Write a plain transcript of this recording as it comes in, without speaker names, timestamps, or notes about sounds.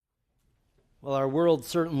Well, our world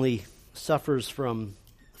certainly suffers from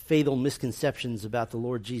fatal misconceptions about the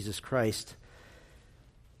Lord Jesus Christ.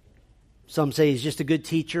 Some say he's just a good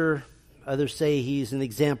teacher. Others say he's an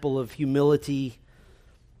example of humility,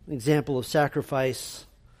 an example of sacrifice.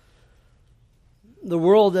 The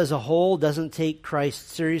world as a whole doesn't take Christ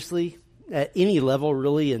seriously at any level,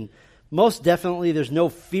 really, and most definitely there's no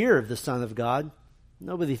fear of the Son of God.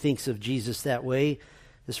 Nobody thinks of Jesus that way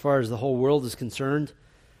as far as the whole world is concerned.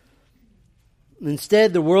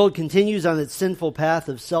 Instead, the world continues on its sinful path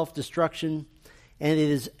of self-destruction, and it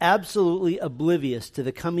is absolutely oblivious to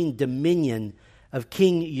the coming dominion of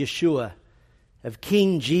King Yeshua, of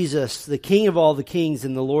King Jesus, the King of all the kings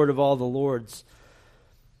and the Lord of all the lords.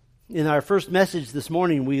 In our first message this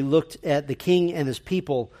morning, we looked at the King and his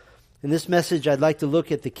people. In this message, I'd like to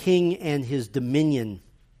look at the King and his dominion.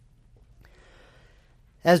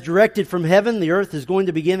 As directed from heaven, the earth is going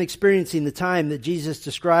to begin experiencing the time that Jesus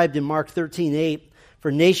described in Mark 13:8.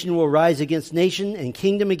 For nation will rise against nation and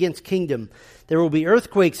kingdom against kingdom. There will be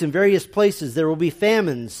earthquakes in various places. There will be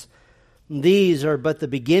famines. These are but the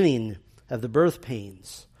beginning of the birth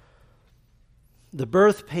pains. The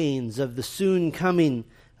birth pains of the soon coming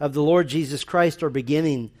of the Lord Jesus Christ are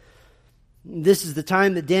beginning. This is the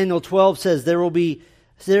time that Daniel 12 says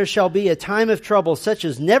there shall be a time of trouble such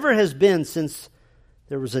as never has been since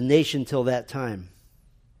there was a nation till that time.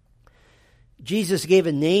 Jesus gave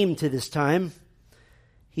a name to this time.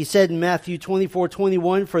 He said in Matthew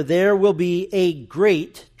 24:21, for there will be a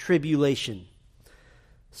great tribulation,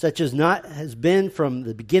 such as not has been from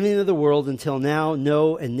the beginning of the world until now,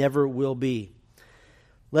 no, and never will be.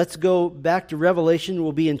 Let's go back to Revelation.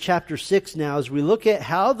 We'll be in chapter 6 now as we look at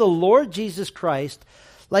how the Lord Jesus Christ,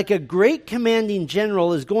 like a great commanding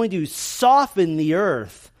general, is going to soften the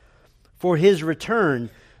earth for his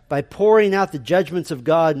return by pouring out the judgments of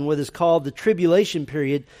God in what is called the tribulation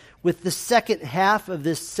period, with the second half of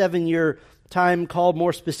this 7-year time called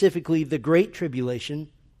more specifically the Great Tribulation.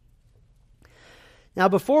 Now,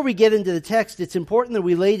 before we get into the text, it's important that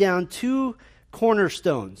we lay down two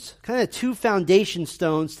cornerstones, kind of two foundation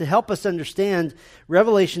stones to help us understand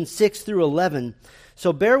Revelation 6 through 11.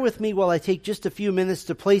 So bear with me while I take just a few minutes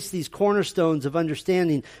to place these cornerstones of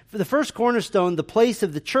understanding. For the first cornerstone, the place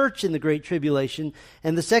of the church in the Great Tribulation,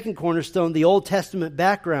 and the second cornerstone, the Old Testament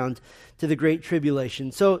background to the Great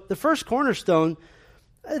Tribulation. So the first cornerstone,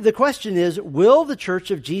 the question is, will the church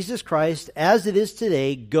of Jesus Christ, as it is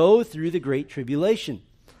today, go through the Great Tribulation?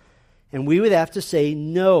 And we would have to say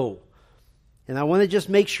no. And I want to just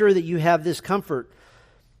make sure that you have this comfort.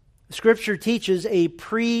 Scripture teaches a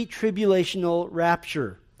pre-tribulational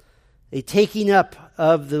rapture, a taking up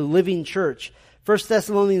of the living church. 1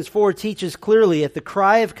 Thessalonians 4 teaches clearly, at the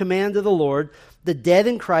cry of command of the Lord, the dead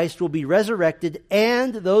in Christ will be resurrected,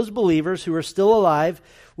 and those believers who are still alive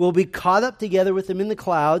will be caught up together with them in the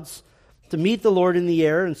clouds to meet the Lord in the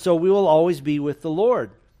air, and so we will always be with the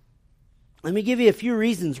Lord. Let me give you a few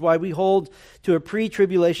reasons why we hold to a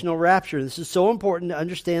pre-tribulational rapture. This is so important to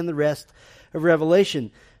understand the rest of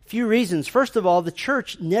Revelation. Few reasons. First of all, the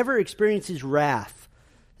church never experiences wrath.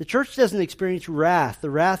 The church doesn't experience wrath, the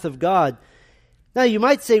wrath of God. Now, you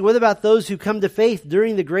might say, what about those who come to faith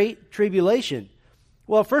during the Great Tribulation?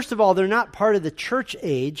 Well, first of all, they're not part of the church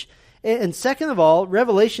age. And second of all,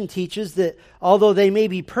 Revelation teaches that although they may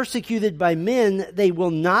be persecuted by men, they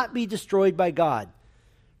will not be destroyed by God.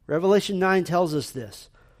 Revelation 9 tells us this.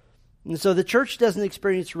 And so the church doesn't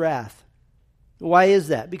experience wrath. Why is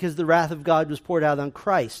that? Because the wrath of God was poured out on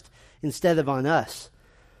Christ instead of on us.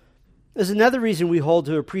 There's another reason we hold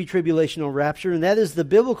to a pre-tribulational rapture, and that is the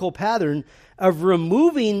biblical pattern of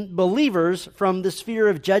removing believers from the sphere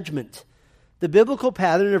of judgment. The biblical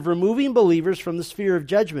pattern of removing believers from the sphere of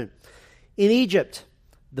judgment. In Egypt,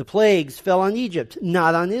 the plagues fell on Egypt,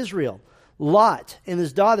 not on Israel. Lot and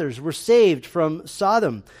his daughters were saved from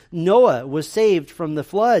Sodom. Noah was saved from the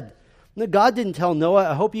flood. God didn't tell Noah,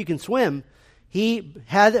 I hope you can swim. He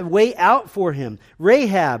had a way out for him.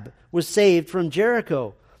 Rahab was saved from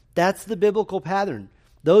Jericho. That's the biblical pattern.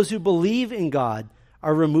 Those who believe in God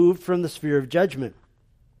are removed from the sphere of judgment.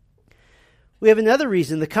 We have another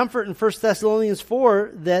reason, the comfort in 1 Thessalonians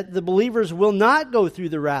 4 that the believers will not go through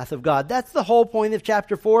the wrath of God. That's the whole point of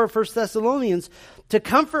chapter 4 of 1 Thessalonians, to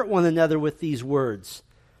comfort one another with these words.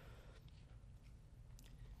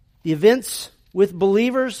 The events with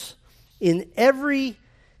believers in the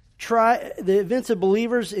events of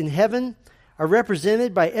believers in heaven are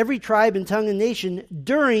represented by every tribe and tongue and nation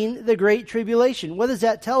during the Great Tribulation. What does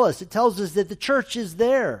that tell us? It tells us that the church is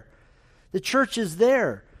there. The church is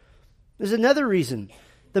there. There's another reason.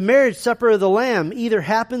 The marriage supper of the Lamb either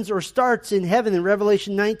happens or starts in heaven in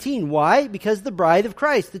Revelation 19. Why? Because the bride of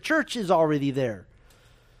Christ, the church, is already there.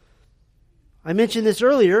 I mentioned this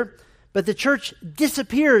earlier, but the church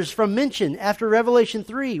disappears from mention after Revelation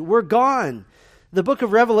 3. We're gone. The book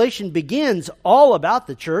of Revelation begins all about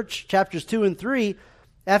the church, chapters 2 and 3.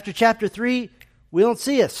 After chapter 3, we don't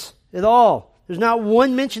see us at all. There's not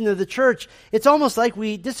one mention of the church. It's almost like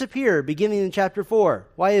we disappear beginning in chapter 4.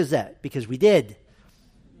 Why is that? Because we did.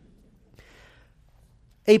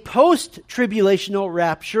 A post-tribulational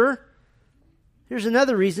rapture, here's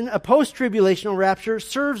another reason, a post-tribulational rapture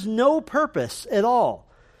serves no purpose at all.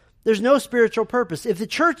 There's no spiritual purpose. If the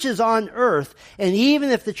church is on earth, and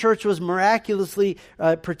even if the church was miraculously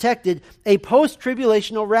protected, a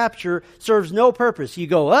post-tribulational rapture serves no purpose. You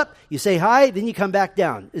go up, you say hi, then you come back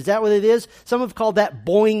down. Is that what it is? Some have called that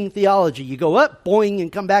boing theology. You go up, boing,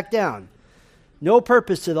 and come back down. No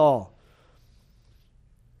purpose at all.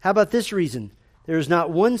 How about this reason? There is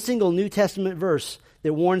not one single New Testament verse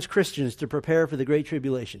that warns Christians to prepare for the Great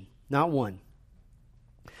Tribulation. Not one.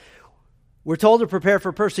 We're told to prepare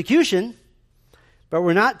for persecution, but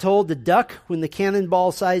we're not told to duck when the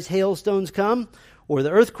cannonball-sized hailstones come, or the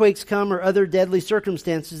earthquakes come, or other deadly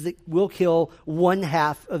circumstances that will kill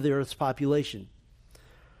 1/2 of the earth's population.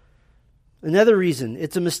 Another reason,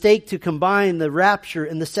 it's a mistake to combine the rapture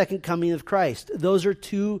and the second coming of Christ. Those are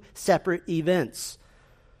two separate events.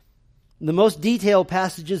 The most detailed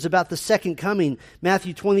passages about the second coming,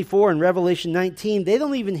 Matthew 24 and Revelation 19, they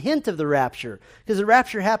don't even hint of the rapture, because the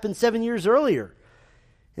rapture happened 7 years earlier.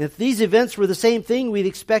 And if these events were the same thing, we'd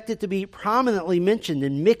expect it to be prominently mentioned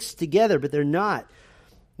and mixed together, but they're not.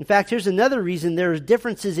 In fact, here's another reason: there are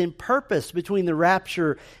differences in purpose between the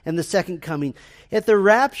rapture and the second coming. At the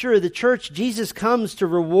rapture of the church, Jesus comes to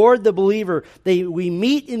reward the believer. We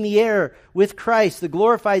meet in the air with Christ. The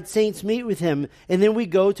glorified saints meet with him. And then we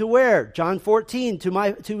go to where? John 14,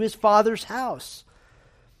 to his Father's house.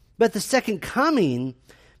 But the second coming,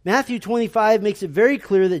 Matthew 25 makes it very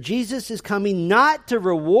clear that Jesus is coming not to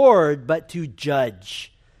reward, but to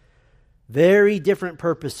judge. Very different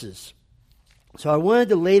purposes. So I wanted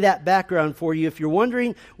to lay that background for you. If you're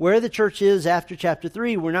wondering where the church is after chapter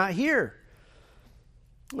 3, we're not here.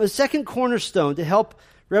 The second cornerstone to help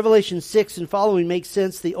Revelation 6 and following make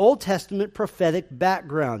sense, the Old Testament prophetic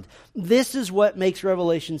background. This is what makes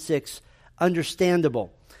Revelation 6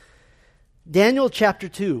 understandable. Daniel chapter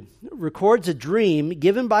 2 records a dream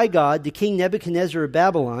given by God to King Nebuchadnezzar of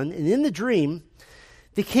Babylon. And in the dream,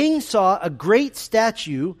 the king saw a great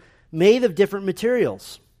statue made of different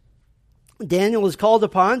materials. Daniel is called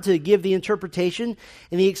upon to give the interpretation,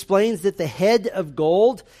 and he explains that the head of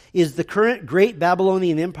gold is the current great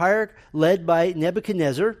Babylonian Empire led by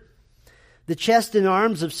Nebuchadnezzar. The chest and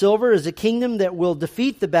arms of silver is a kingdom that will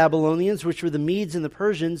defeat the Babylonians, which were the Medes and the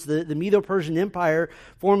Persians, the Medo-Persian Empire,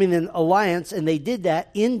 forming an alliance, and they did that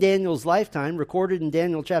in Daniel's lifetime, recorded in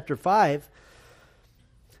Daniel chapter 5.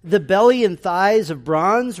 The belly and thighs of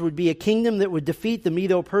bronze would be a kingdom that would defeat the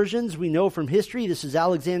Medo-Persians. We know from history this is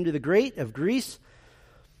Alexander the Great of Greece.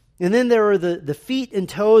 And then there are the feet and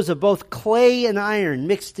toes of both clay and iron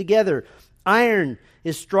mixed together. Iron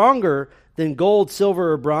is stronger than gold,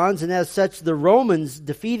 silver, or bronze, and as such the Romans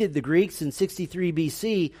defeated the Greeks in 63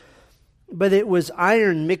 BC, but it was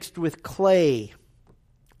iron mixed with clay,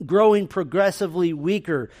 growing progressively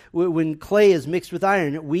weaker. When clay is mixed with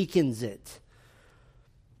iron, it weakens it.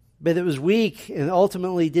 But it was weak and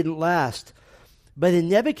ultimately didn't last. But in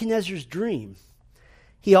Nebuchadnezzar's dream,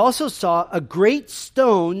 he also saw a great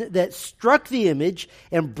stone that struck the image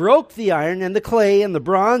and broke the iron and the clay and the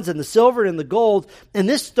bronze and the silver and the gold. And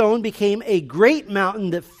this stone became a great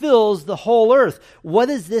mountain that fills the whole earth.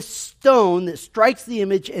 What is this stone that strikes the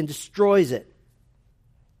image and destroys it?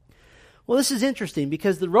 Well, this is interesting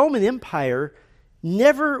because the Roman Empire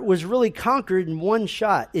never was really conquered in one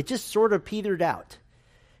shot. It just sort of petered out.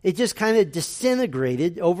 It just kind of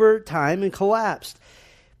disintegrated over time and collapsed.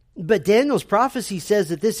 But Daniel's prophecy says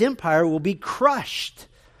that this empire will be crushed.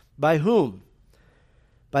 By whom?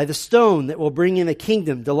 By the stone that will bring in a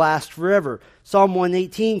kingdom to last forever. Psalm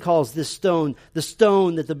 118 calls this stone the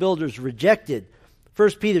stone that the builders rejected. 1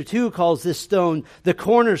 Peter 2 calls this stone the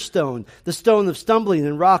cornerstone, the stone of stumbling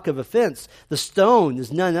and rock of offense. The stone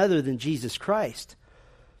is none other than Jesus Christ.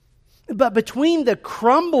 But between the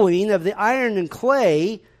crumbling of the iron and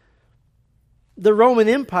clay, the Roman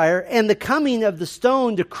Empire, and the coming of the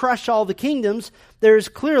stone to crush all the kingdoms, there is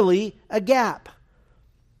clearly a gap.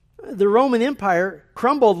 The Roman Empire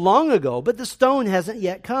crumbled long ago, but the stone hasn't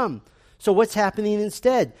yet come. So what's happening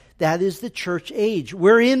instead? That is the church age.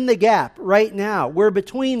 We're in the gap right now. We're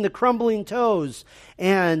between the crumbling toes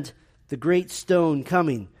and the great stone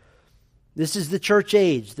coming. This is the church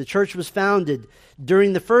age. The church was founded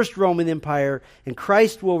during the first Roman Empire, and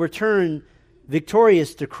Christ will return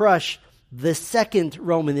victorious to crush the second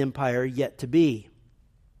Roman Empire yet to be.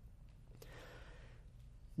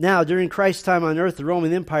 Now, during Christ's time on earth, the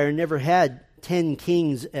Roman Empire never had 10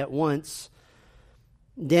 kings at once.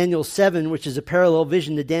 Daniel 7, which is a parallel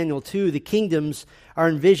vision to Daniel 2, the kingdoms are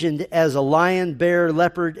envisioned as a lion, bear,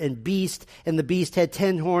 leopard, and beast, and the beast had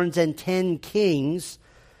 10 horns and 10 kings.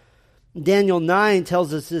 Daniel 9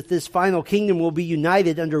 tells us that this final kingdom will be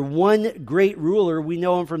united under one great ruler. We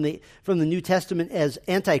know him from the New Testament as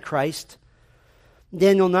Antichrist.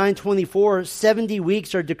 Daniel 9:24, 70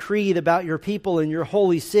 weeks are decreed about your people and your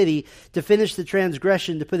holy city to finish the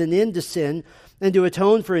transgression, to put an end to sin, and to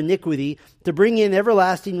atone for iniquity, to bring in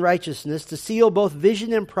everlasting righteousness, to seal both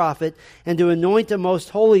vision and prophet, and to anoint a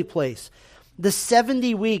most holy place. The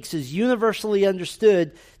 70 weeks is universally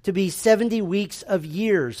understood to be 70 weeks of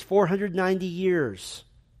years, 490 years.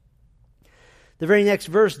 The very next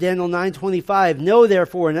verse, Daniel 9:25, know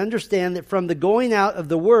therefore and understand that from the going out of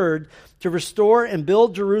the word to restore and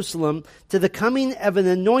build Jerusalem to the coming of an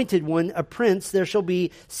anointed one, a prince, there shall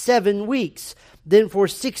be 7 weeks. Then for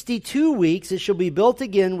 62 weeks it shall be built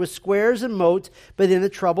again with squares and moat, but in a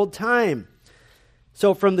troubled time.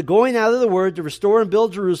 So from the going out of the word to restore and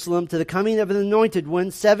build Jerusalem to the coming of an anointed one,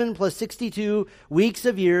 7 plus 62 weeks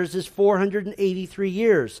of years is 483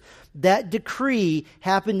 years. That decree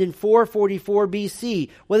happened in 444 BC.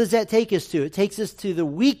 What does that take us to? It takes us to the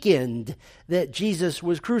weekend that Jesus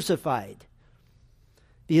was crucified.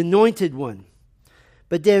 The anointed one.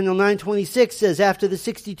 But Daniel 9:26 says, after the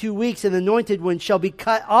 62 weeks, an anointed one shall be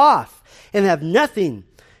cut off and have nothing.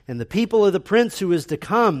 And the people of the prince who is to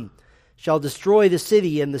come shall destroy the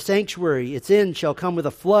city and the sanctuary. Its end shall come with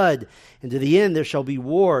a flood, and to the end there shall be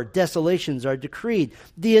war. Desolations are decreed.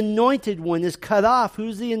 The anointed one is cut off.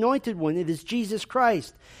 Who's the anointed one? It is Jesus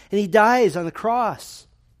Christ. And he dies on the cross.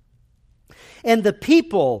 And the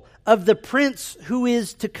people of the prince who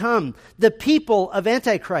is to come, the people of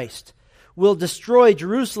Antichrist, will destroy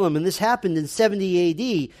Jerusalem. And this happened in 70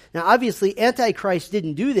 AD. Now obviously Antichrist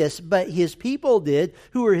didn't do this, but his people did.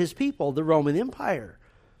 Who were his people? The Roman Empire.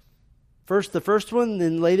 First the first one,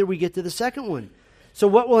 then later we get to the second one. So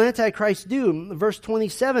what will Antichrist do? Verse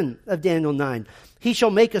 27 of Daniel 9. He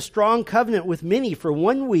shall make a strong covenant with many for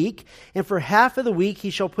 1 week, and for half of the week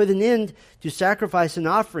he shall put an end to sacrifice and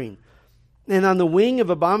offering. And on the wing of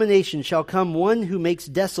abomination shall come one who makes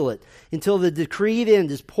desolate, until the decreed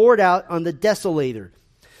end is poured out on the desolator.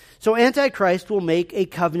 So Antichrist will make a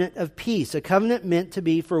covenant of peace, a covenant meant to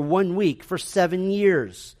be for 1 week, for 7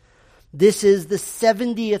 years. This is the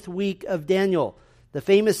 70th week of Daniel, the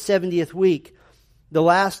famous 70th week. The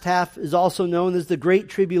last half is also known as the Great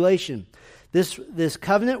Tribulation. This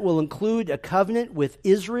covenant will include a covenant with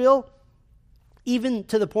Israel, even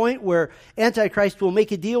to the point where Antichrist will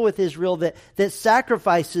make a deal with Israel that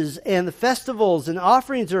sacrifices and the festivals and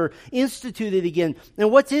offerings are instituted again.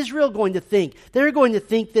 And what's Israel going to think? They're going to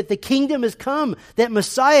think that the kingdom has come, that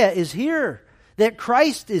Messiah is here, that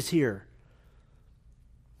Christ is here.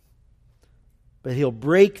 But he'll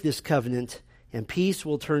break this covenant, and peace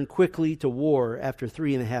will turn quickly to war after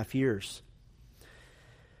 3.5 years.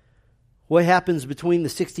 What happens between the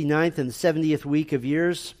 69th and the 70th week of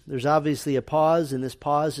years? There's obviously a pause, and this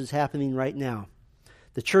pause is happening right now.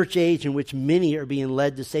 The church age in which many are being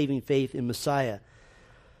led to saving faith in Messiah.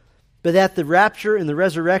 But at the rapture and the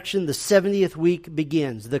resurrection, the 70th week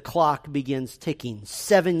begins. The clock begins ticking.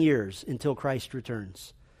 7 years until Christ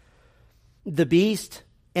returns. The beast,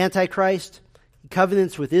 Antichrist,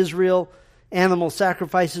 covenants with Israel, animal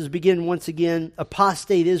sacrifices begin once again.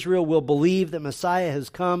 Apostate Israel will believe that Messiah has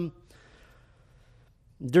come.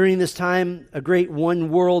 During this time, a great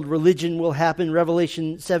one-world religion will happen.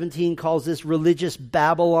 Revelation 17 calls this religious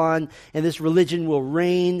Babylon, and this religion will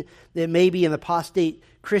reign. It may be an apostate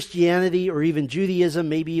Christianity or even Judaism,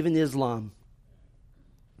 maybe even Islam.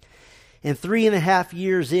 And 3.5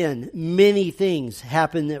 years in, many things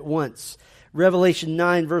happen at once. Revelation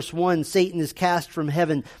 9 verse 1, Satan is cast from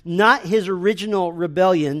heaven. Not his original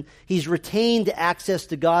rebellion. He's retained access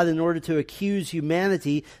to God in order to accuse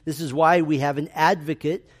humanity. This is why we have an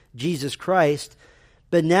advocate, Jesus Christ.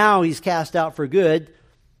 But now he's cast out for good.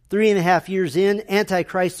 3.5 years in,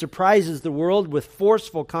 Antichrist surprises the world with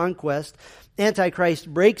forceful conquest.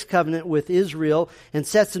 Antichrist breaks covenant with Israel and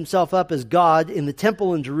sets himself up as God in the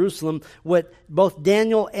temple in Jerusalem, what both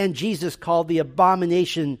Daniel and Jesus called the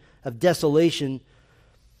abomination of desolation.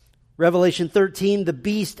 Revelation 13, the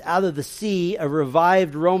beast out of the sea, a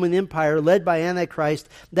revived Roman Empire led by Antichrist.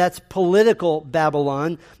 That's political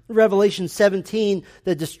Babylon. Revelation 17,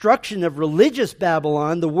 the destruction of religious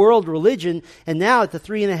Babylon, the world religion. And now at the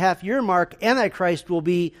 3.5-year mark, Antichrist will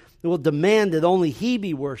demand that only he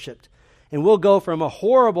be worshipped. And we'll go from a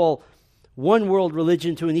horrible one world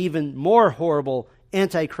religion to an even more horrible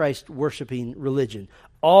Antichrist worshiping religion.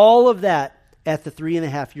 All of that at the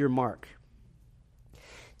 3.5-year mark.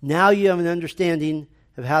 Now you have an understanding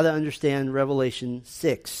of how to understand Revelation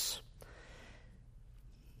 6.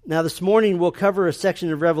 Now this morning we'll cover a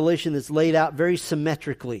section of Revelation that's laid out very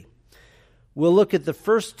symmetrically. We'll look at the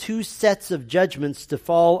first 2 sets of judgments to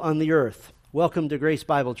fall on the earth. Welcome to Grace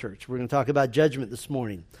Bible Church. We're going to talk about judgment this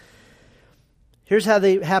morning. Here's how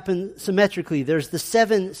they happen symmetrically. There's the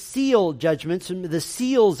 7 seal judgments, the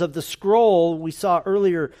seals of the scroll we saw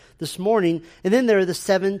earlier this morning, and then there are the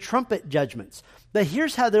 7 trumpet judgments. But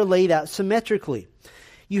here's how they're laid out symmetrically.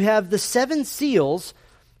 You have the 7 seals.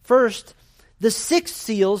 First, the 6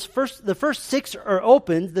 seals, the first 6 are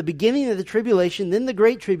opened, the beginning of the tribulation, then the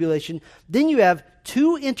great tribulation. Then you have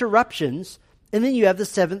 2 interruptions, and then you have the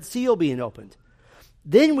 7th seal being opened.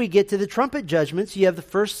 Then we get to the trumpet judgments. You have the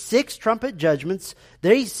first 6 trumpet judgments.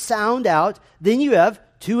 They sound out. Then you have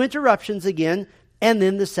 2 interruptions again, and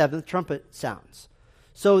then the 7th trumpet sounds.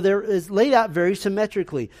 So there is laid out very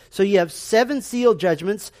symmetrically. So you have 7 seal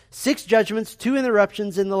judgments, 6 judgments, 2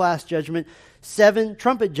 interruptions in the last judgment, 7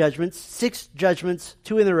 trumpet judgments, 6 judgments,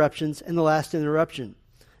 2 interruptions, and the last interruption,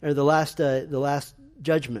 or the last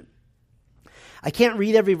judgment. I can't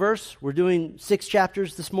read every verse. We're doing 6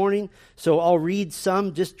 chapters this morning, so I'll read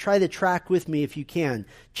some. Just try to track with me if you can.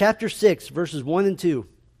 Chapter 6, verses 1 and 2.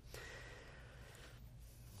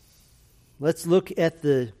 Let's look at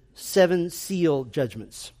the 7 seal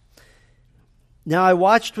judgments. Now I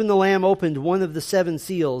watched when the Lamb opened one of the 7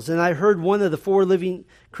 seals, and I heard one of the 4 living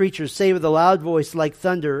creatures say with a loud voice like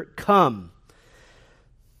thunder, "Come."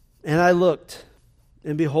 And I looked,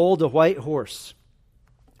 and behold, a white horse,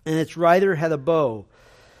 and its rider had a bow,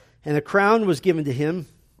 and a crown was given to him,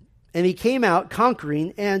 and he came out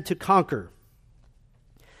conquering and to conquer.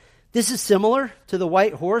 This is similar to the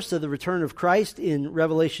white horse of the return of Christ in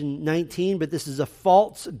Revelation 19, but this is a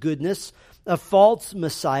false goodness, a false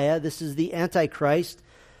Messiah. This is the Antichrist.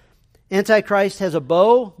 Antichrist has a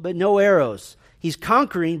bow, but no arrows. He's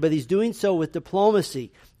conquering, but he's doing so with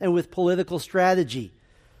diplomacy and with political strategy.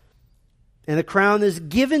 And a crown is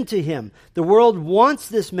given to him. The world wants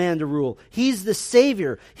this man to rule. He's the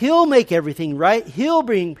Savior. He'll make everything right. He'll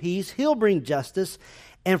bring peace. He'll bring justice.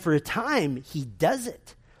 And for a time, he does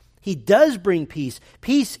it. He does bring peace.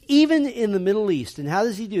 Peace even in the Middle East. And how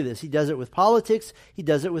does he do this? He does it with politics. He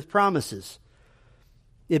does it with promises.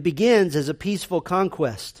 It begins as a peaceful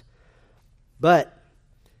conquest. But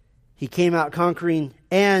he came out conquering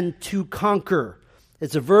and to conquer.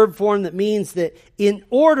 It's a verb form that means that in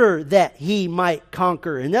order that he might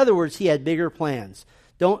conquer. In other words, he had bigger plans.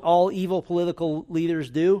 Don't all evil political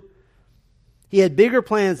leaders do? He had bigger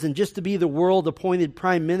plans than just to be the world-appointed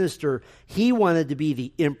prime minister. He wanted to be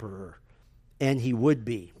the emperor, and he would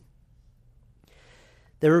be.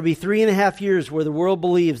 There will be 3.5 years where the world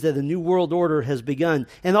believes that a new world order has begun.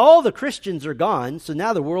 And all the Christians are gone, so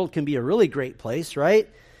now the world can be a really great place, right?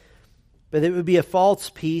 But it would be a false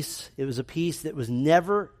peace. It was a peace that was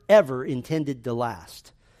never, ever intended to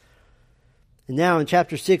last. And now in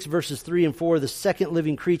chapter 6, verses 3 and 4, the second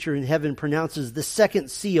living creature in heaven pronounces the second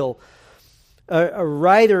seal, a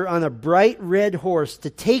rider on a bright red horse to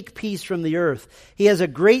take peace from the earth. He has a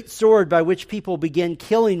great sword by which people begin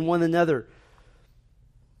killing one another.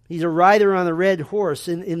 He's a rider on a red horse.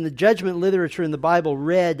 In the judgment literature in the Bible,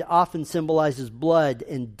 red often symbolizes blood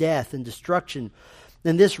and death and destruction.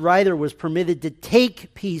 And this rider was permitted to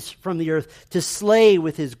take peace from the earth, to slay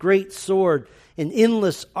with his great sword an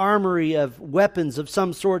endless armory of weapons of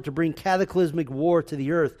some sort to bring cataclysmic war to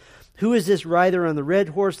the earth. Who is this rider on the red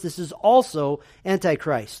horse? This is also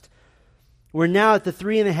Antichrist. We're now at the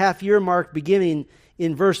 3.5 year mark beginning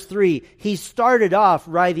in verse 3. He started off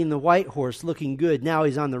riding the white horse looking good. Now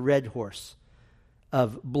he's on the red horse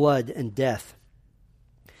of blood and death.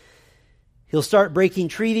 He'll start breaking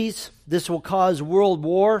treaties. This will cause world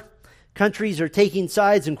war. Countries are taking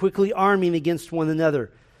sides and quickly arming against one another.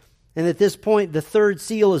 And at this point, the 3rd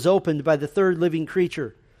seal is opened by the 3rd living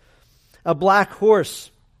creature. A black horse,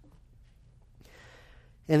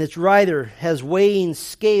 and its rider has weighing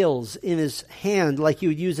scales in his hand like you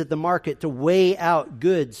would use at the market to weigh out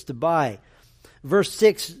goods to buy. Verse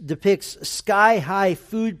 6 depicts sky-high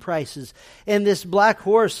food prices. And this black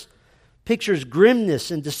horse pictures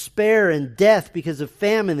grimness and despair and death because of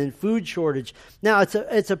famine and food shortage. Now,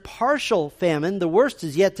 it's a partial famine. The worst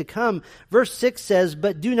is yet to come. Verse 6 says,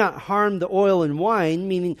 "But do not harm the oil and wine,"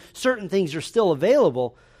 meaning certain things are still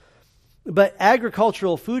available. But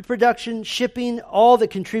agricultural food production, shipping, all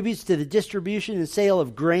that contributes to the distribution and sale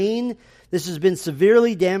of grain, this has been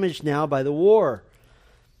severely damaged now by the war.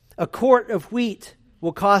 A quart of wheat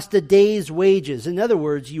will cost a day's wages. In other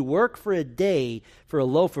words, you work for a day for a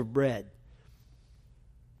loaf of bread.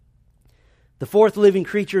 The fourth living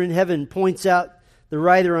creature in heaven points out the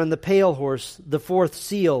rider on the pale horse, the fourth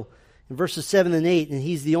seal, in verses 7 and 8, and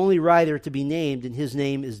he's the only rider to be named, and his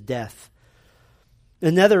name is Death.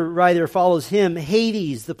 Another rider follows him,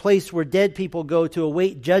 Hades, the place where dead people go to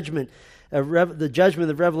await judgment. The judgment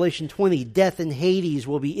of Revelation 20. Death and Hades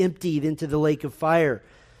will be emptied into the lake of fire.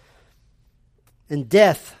 And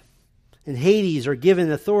Death and Hades are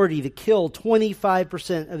given authority to kill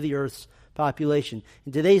 25% of the earth's population.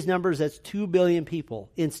 In today's numbers, that's 2 billion people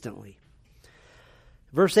instantly.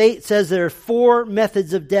 Verse 8 says there are 4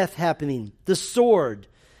 methods of death happening. The sword,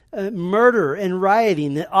 murder and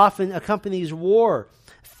rioting that often accompanies war.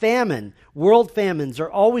 Famine, world famines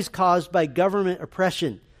are always caused by government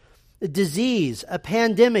oppression. A disease, a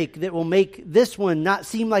pandemic that will make this one not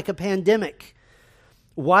seem like a pandemic.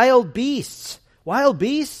 Wild beasts. Wild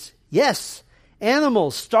beasts? Yes.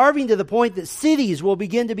 Animals starving to the point that cities will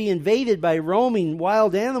begin to be invaded by roaming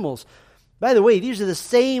wild animals. By the way, these are the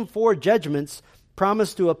same 4 judgments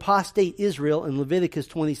promised to apostate Israel in Leviticus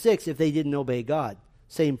 26 if they didn't obey God.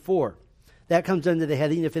 Same 4. That comes under the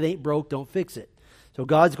heading, if it ain't broke, don't fix it. So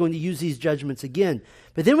God's going to use these judgments again.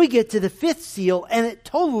 But then we get to the 5th seal, and it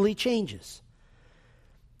totally changes.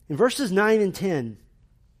 In verses 9 and 10,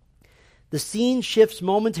 the scene shifts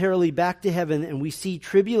momentarily back to heaven, and we see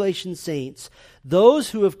tribulation saints, those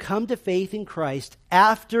who have come to faith in Christ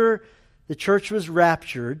after the church was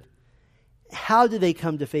raptured. How do they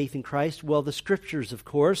come to faith in Christ? Well, the Scriptures, of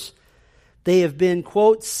course. They have been,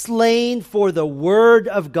 quote, slain for the word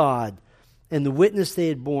of God and the witness they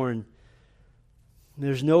had borne.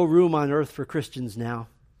 There's no room on earth for Christians now.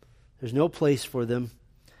 There's no place for them.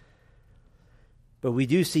 But we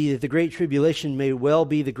do see that the Great Tribulation may well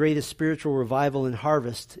be the greatest spiritual revival and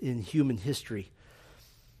harvest in human history.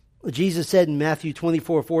 Jesus said in Matthew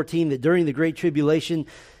 24:14 that during the Great Tribulation,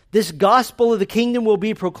 this gospel of the kingdom will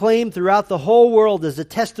be proclaimed throughout the whole world as a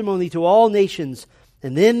testimony to all nations,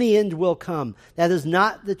 and then the end will come. That is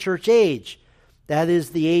not the church age. That is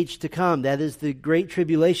the age to come. That is the Great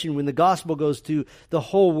Tribulation when the gospel goes to the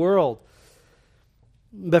whole world.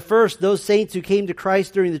 But first, those saints who came to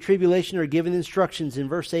Christ during the tribulation are given instructions in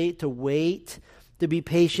verse 8 to wait, to be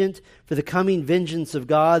patient for the coming vengeance of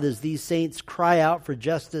God as these saints cry out for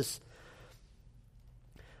justice.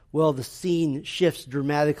 Well, the scene shifts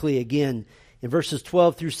dramatically again. In verses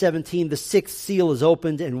 12 through 17, the 6th seal is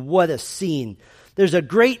opened, and what a scene. There's a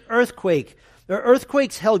great earthquake.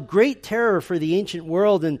 Earthquakes held great terror for the ancient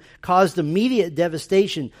world and caused immediate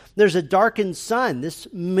devastation. There's a darkened sun. This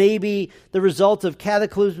may be the result of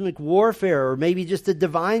cataclysmic warfare or maybe just a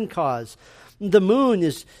divine cause. The moon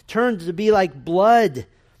is turned to be like blood.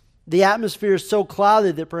 The atmosphere is so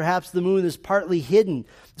clouded that perhaps the moon is partly hidden.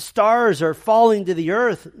 Stars are falling to the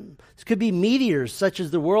earth. This could be meteors such as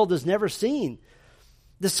the world has never seen.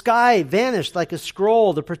 The sky vanished like a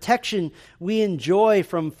scroll. The protection we enjoy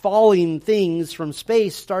from falling things from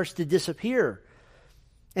space starts to disappear.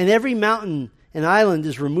 And every mountain and island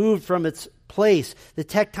is removed from its place. The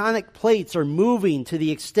tectonic plates are moving to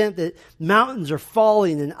the extent that mountains are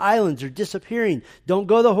falling and islands are disappearing. Don't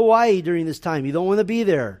go to Hawaii during this time. You don't want to be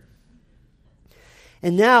there.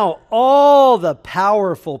 And now all the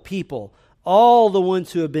powerful people, all the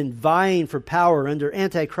ones who have been vying for power under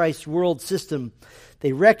Antichrist's world system,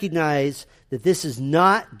 they recognize that this is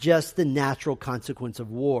not just the natural consequence of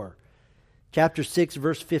war. Chapter 6,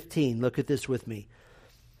 verse 15. Look at this with me.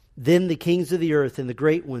 Then the kings of the earth and the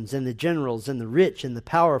great ones and the generals and the rich and the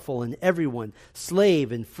powerful and everyone,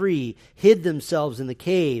 slave and free, hid themselves in the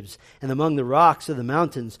caves and among the rocks of the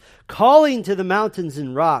mountains, calling to the mountains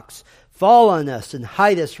and rocks, fall on us and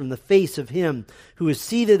hide us from the face of him who is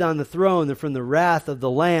seated on the throne and from the wrath of the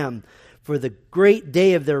Lamb. For the great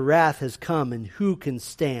day of their wrath has come, and who can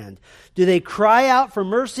stand? Do they cry out for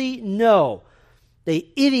mercy? No. They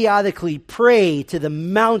idiotically pray to the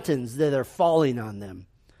mountains that are falling on them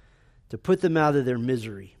to put them out of their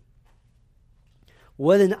misery.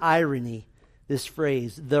 What an irony, this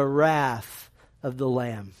phrase, the wrath of the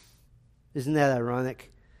Lamb. Isn't that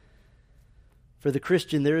ironic? For the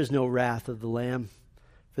Christian, there is no wrath of the Lamb.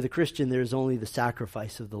 For the Christian, there is only the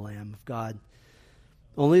sacrifice of the Lamb of God.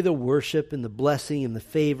 Only the worship and the blessing and the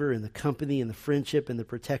favor and the company and the friendship and the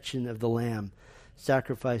protection of the Lamb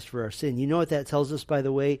sacrificed for our sin. You know what that tells us, by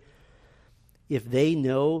the way? If they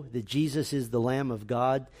know that Jesus is the Lamb of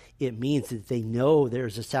God, it means that they know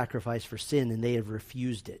there's a sacrifice for sin and they have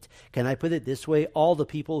refused it. Can I put it this way? All the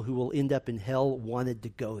people who will end up in hell wanted to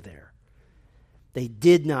go there. They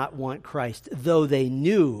did not want Christ, though they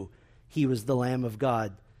knew he was the Lamb of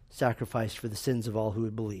God, sacrificed for the sins of all who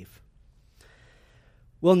would believe.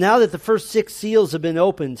 Well, now that the first 6 seals have been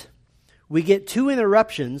opened, we get 2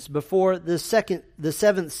 interruptions before the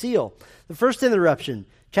 7th seal. The first interruption,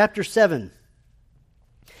 chapter 7.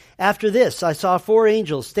 After this, I saw 4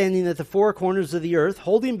 angels standing at the 4 corners of the earth,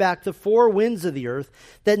 holding back the 4 winds of the earth,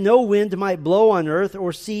 that no wind might blow on earth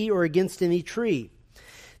or sea or against any tree.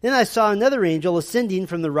 Then I saw another angel ascending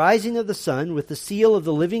from the rising of the sun with the seal of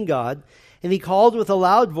the living God, and he called with a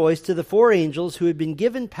loud voice to the 4 angels who had been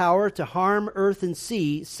given power to harm earth and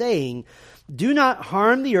sea, saying, "Do not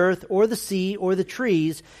harm the earth or the sea or the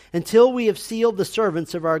trees until we have sealed the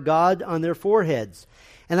servants of our God on their foreheads."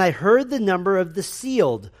 And I heard the number of the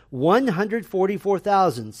sealed,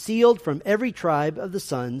 144,000, sealed from every tribe of the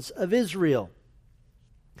sons of Israel.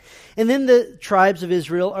 And then the tribes of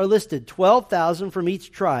Israel are listed, 12,000 from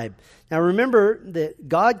each tribe. Now remember that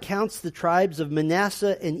God counts the tribes of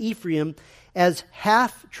Manasseh and Ephraim as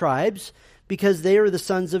half tribes because they are the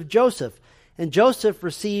sons of Joseph. And Joseph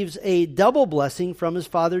receives a double blessing from his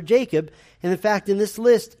father Jacob. And in fact, in this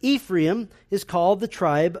list, Ephraim is called the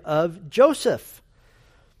tribe of Joseph.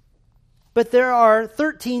 But there are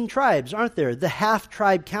 13 tribes, aren't there? The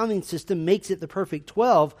half-tribe counting system makes it the perfect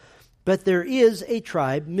 12, but there is a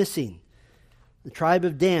tribe missing. The tribe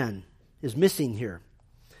of Dan is missing here.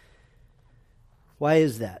 Why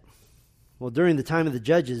is that? Well, during the time of the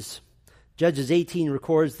Judges, Judges 18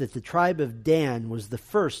 records that the tribe of Dan was the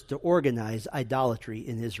first to organize idolatry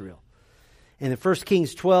in Israel. And in 1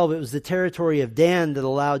 Kings 12, it was the territory of Dan that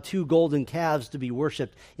allowed 2 golden calves to be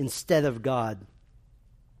worshipped instead of God.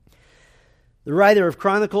 The writer of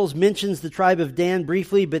Chronicles mentions the tribe of Dan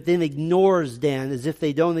briefly, but then ignores Dan as if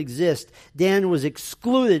they don't exist. Dan was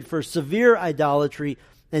excluded for severe idolatry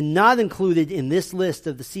and not included in this list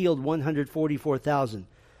of the sealed 144,000.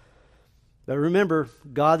 But remember,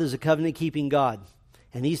 God is a covenant-keeping God,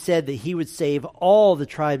 and he said that he would save all the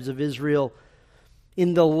tribes of Israel.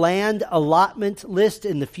 In the land allotment list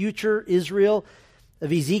in the future Israel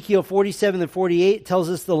of Ezekiel 47 and 48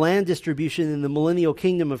 tells us the land distribution in the millennial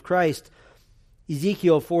kingdom of Christ.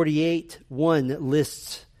 Ezekiel 48:1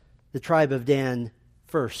 lists the tribe of Dan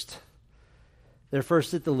first. They're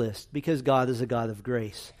first at the list because God is a God of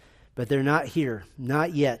grace. But they're not here,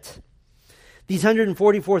 not yet. These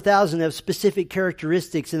 144,000 have specific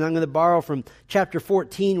characteristics, and I'm going to borrow from chapter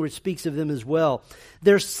 14, which speaks of them as well.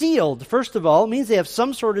 They're sealed. First of all, it means they have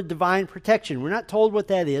some sort of divine protection. We're not told what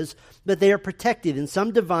that is, but they are protected in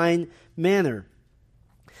some divine manner.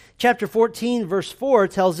 Chapter 14, verse 4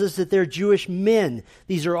 tells us that they're Jewish men.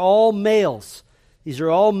 These are all males. These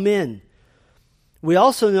are all men. We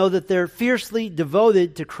also know that they're fiercely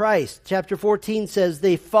devoted to Christ. Chapter 14 says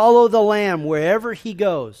they follow the Lamb wherever he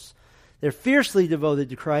goes. They're fiercely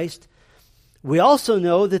devoted to Christ. We also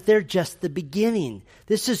know that they're just the beginning.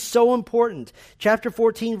 This is so important. Chapter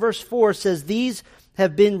 14, verse 4 says these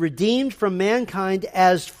have been redeemed from mankind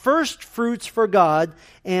as first fruits for God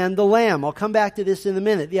and the Lamb. I'll come back to this in a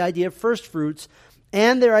minute, the idea of first fruits.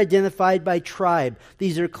 And they're identified by tribe.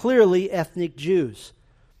 These are clearly ethnic Jews.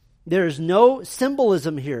 There is no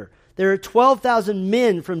symbolism here. There are 12,000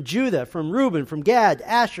 men from Judah, from Reuben, from Gad,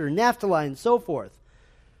 Asher, Naphtali, and so forth.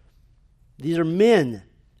 These are men,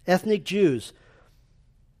 ethnic Jews.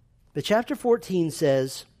 But chapter 14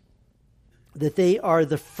 says that they are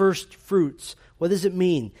the first fruits. What does it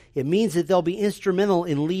mean? It means that they'll be instrumental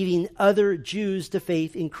in leading other Jews to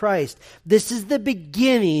faith in Christ. This is the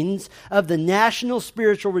beginnings of the national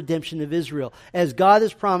spiritual redemption of Israel, as God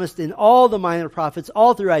has promised in all the minor prophets,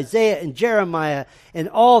 all through Isaiah and Jeremiah, and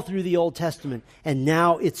all through the Old Testament. And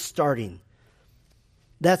now it's starting.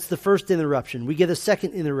 That's the first interruption. We get a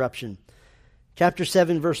second interruption. Chapter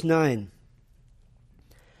 7, verse 9.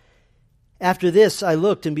 After this I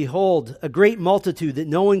looked, and behold, a great multitude that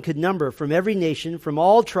no one could number, from every nation, from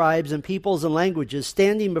all tribes and peoples and languages,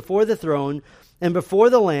 standing before the throne and before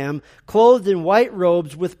the Lamb, clothed in white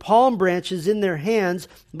robes with palm branches in their hands.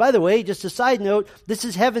 By the way, just a side note, this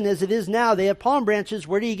is heaven as it is now. They have palm branches.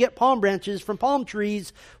 Where do you get palm branches? From palm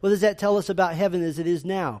trees. What does that tell us about heaven as it is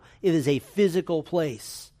now? It is a physical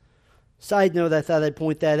place. Side note, I thought I'd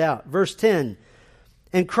point that out. Verse 10.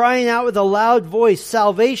 And crying out with a loud voice,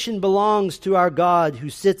 salvation belongs to our God who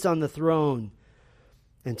sits on the throne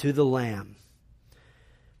and to the Lamb.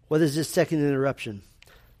 What is this second interruption?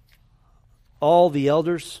 All the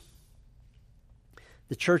elders,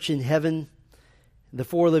 the church in heaven, the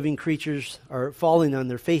four living creatures are falling on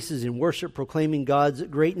their faces in worship, proclaiming God's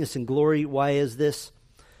greatness and glory. Why is this?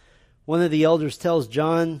 One of the elders tells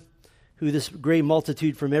John who this great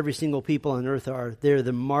multitude from every single people on earth are. They're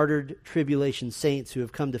the martyred tribulation saints who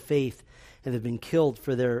have come to faith and have been killed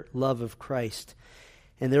for their love of Christ.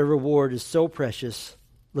 And their reward is so precious.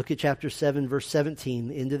 Look at chapter 7, verse 17,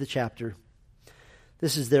 the end of the chapter.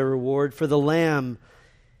 This is their reward. For the Lamb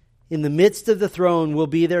in the midst of the throne will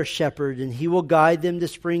be their shepherd, and he will guide them to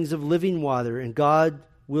springs of living water, and God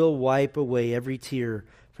will wipe away every tear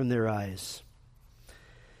from their eyes.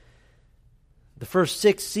 The first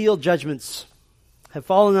 6 seal judgments have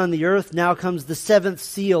fallen on the earth. Now comes the 7th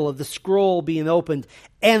seal of the scroll being opened,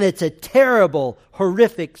 and it's a terrible,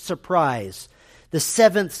 horrific surprise. The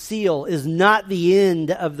 7th seal is not the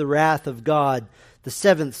end of the wrath of God. The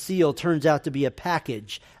 7th seal turns out to be a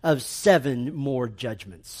package of 7 more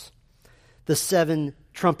judgments. The 7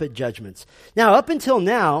 trumpet judgments. Now, up until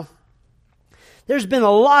now, there's been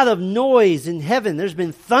a lot of noise in heaven. There's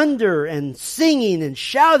been thunder and singing and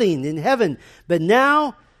shouting in heaven. But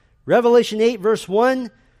now, Revelation 8, verse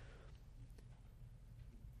 1,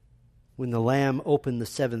 when the Lamb opened the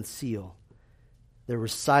 7th seal, there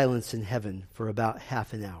was silence in heaven for about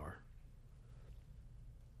half an hour.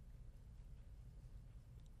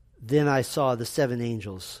 Then I saw the 7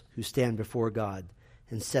 angels who stand before God,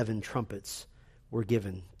 and 7 trumpets were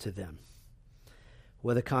given to them.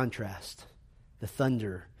 What a contrast. The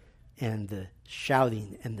thunder and the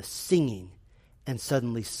shouting and the singing, and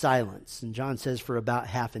suddenly silence. And John says for about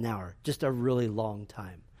half an hour, just a really long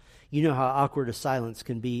time. You know how awkward a silence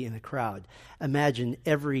can be in a crowd. Imagine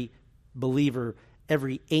every believer,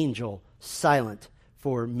 every angel silent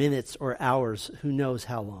for minutes or hours, who knows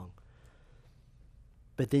how long.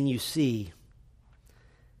 But then you see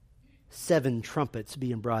 7 trumpets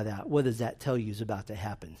being brought out. What does that tell you is about to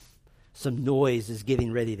happen? Some noise is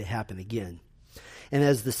getting ready to happen again. And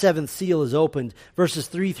as the 7th seal is opened, verses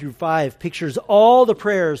 3 through 5 pictures all the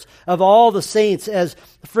prayers of all the saints as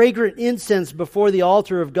fragrant incense before the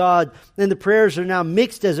altar of God. And the prayers are now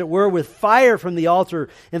mixed, as it were, with fire from the altar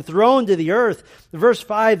and thrown to the earth. Verse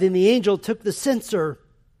 5, then the angel took the censer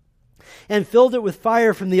and filled it with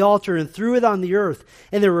fire from the altar and threw it on the earth.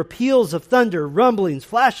 And there were peals of thunder, rumblings,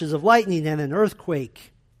 flashes of lightning, and an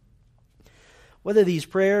earthquake. What are these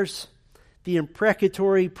prayers? The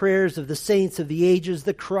imprecatory prayers of the saints of the ages,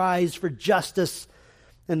 the cries for justice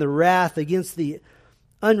and the wrath against the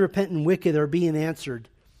unrepentant wicked are being answered.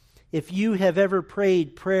 If you have ever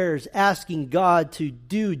prayed prayers asking God to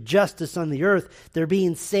do justice on the earth, they're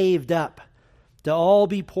being saved up to all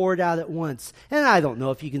be poured out at once. And I don't know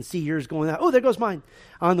if you can see yours going out. Oh, there goes mine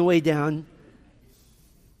on the way down.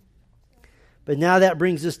 But now that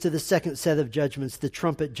brings us to the second set of judgments, the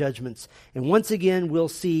trumpet judgments. And once again, we'll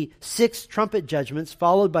see 6 trumpet judgments,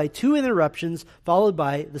 followed by 2 interruptions, followed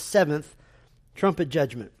by the 7th trumpet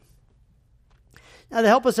judgment. Now, to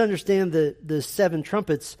help us understand the 7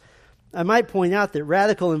 trumpets, I might point out that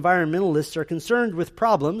radical environmentalists are concerned with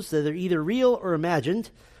problems that are either real or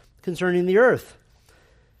imagined concerning the earth.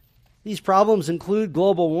 These problems include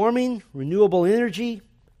global warming, renewable energy,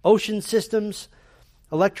 ocean systems,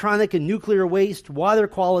 electronic and nuclear waste, water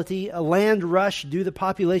quality, a land rush due to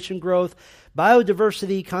population growth,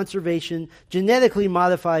 biodiversity conservation, genetically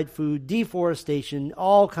modified food, deforestation,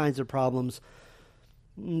 all kinds of problems.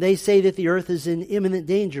 They say that the earth is in imminent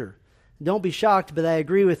danger. Don't be shocked, but I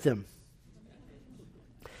agree with them.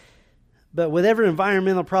 But whatever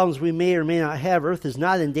environmental problems we may or may not have, earth is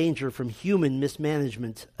not in danger from human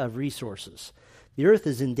mismanagement of resources. The earth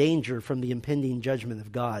is in danger from the impending judgment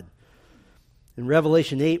of God. And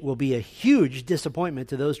Revelation 8 will be a huge disappointment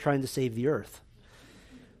to those trying to save the earth.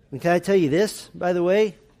 And can I tell you this, by the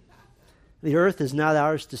way? The earth is not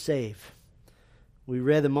ours to save. We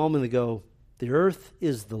read a moment ago, the earth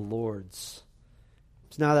is the Lord's.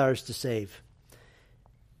 It's not ours to save.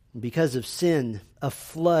 Because of sin, a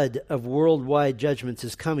flood of worldwide judgments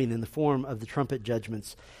is coming in the form of the trumpet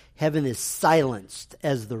judgments. Heaven is silenced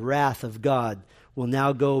as the wrath of God will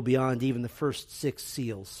now go beyond even the first 6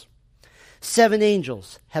 seals. 7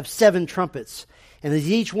 angels have 7 trumpets, and as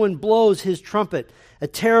each one blows his trumpet, a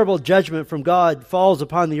terrible judgment from God falls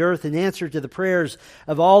upon the earth in answer to the prayers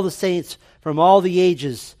of all the saints from all the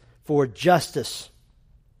ages for justice.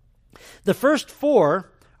 The first 4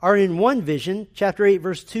 are in one vision, chapter 8,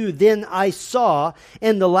 verse 2, then I saw,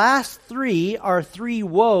 and the last 3 are 3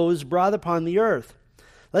 woes brought upon the earth.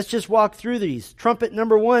 Let's just walk through these. Trumpet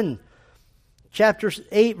number 1. chapter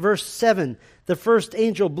 8, verse 7, the first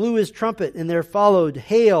angel blew his trumpet, and there followed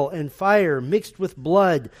hail and fire mixed with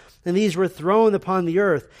blood, and these were thrown upon the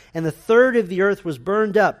earth. And the third of the earth was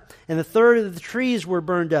burned up, and the third of the trees were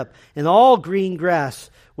burned up, and all green grass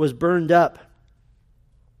was burned up.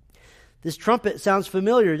 This trumpet sounds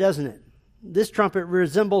familiar, doesn't it? This trumpet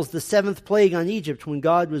resembles the seventh plague on Egypt when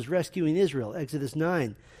God was rescuing Israel, Exodus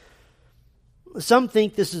 9. Some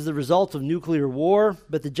think this is the result of nuclear war,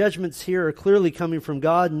 but the judgments here are clearly coming from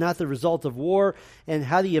God, not the result of war. And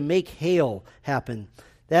how do you make hail happen?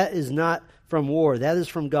 That is not from war. That is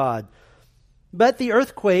from God. But the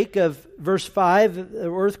earthquake of verse 5, an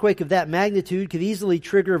earthquake of that magnitude could easily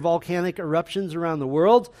trigger volcanic eruptions around the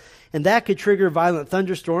world, and that could trigger violent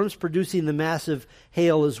thunderstorms, producing the massive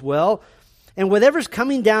hail as well. And whatever's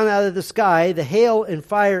coming down out of the sky, the hail and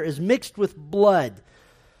fire, is mixed with blood.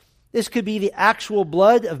 This could be the actual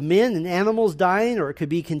blood of men and animals dying, or it could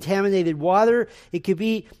be contaminated water. It could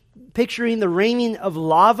be picturing the raining of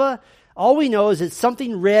lava. All we know is it's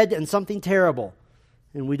something red and something terrible,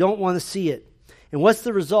 and we don't want to see it. And what's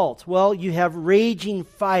the result? Well, you have raging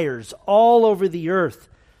fires all over the earth.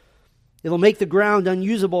 It'll make the ground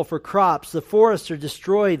unusable for crops. The forests are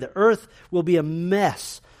destroyed. The earth will be a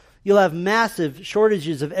mess. You'll have massive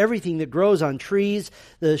shortages of everything that grows on trees.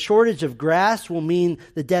 The shortage of grass will mean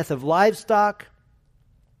the death of livestock.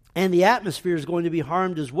 And the atmosphere is going to be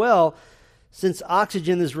harmed as well, since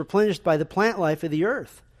oxygen is replenished by the plant life of the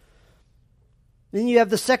earth. Then you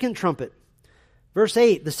have the second trumpet. Verse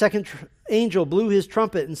 8, the second angel blew his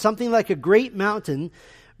trumpet, and something like a great mountain,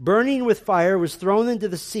 burning with fire, was thrown into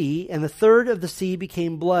the sea, and the third of the sea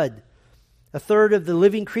became blood. A third of the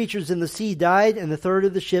living creatures in the sea died, and a third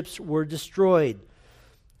of the ships were destroyed.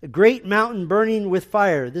 A great mountain burning with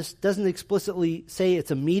fire. This doesn't explicitly say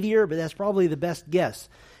it's a meteor, but that's probably the best guess.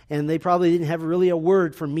 And they probably didn't have really a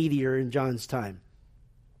word for meteor in John's time.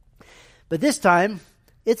 But this time,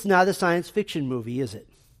 it's not a science fiction movie, is it?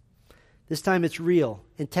 This time it's real,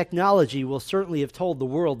 and technology will certainly have told the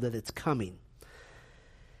world that it's coming.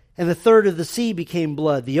 And the third of the sea became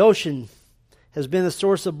blood. The ocean has been a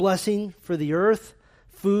source of blessing for the earth,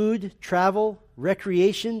 food, travel,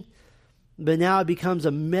 recreation, but now it becomes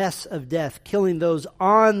a mess of death, killing those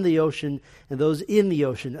on the ocean and those in the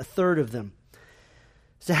ocean, a third of them.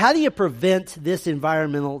 So how do you prevent this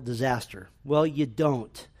environmental disaster? Well, you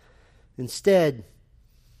don't. Instead,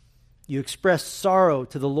 you express sorrow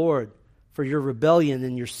to the Lord for your rebellion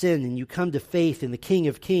and your sin, and you come to faith in the King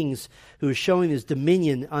of Kings who is showing his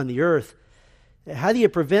dominion on the earth. How do you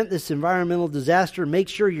prevent this environmental disaster? Make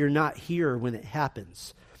sure you're not here when it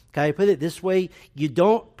happens. Can I put it this way? You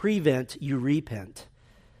don't prevent, you repent.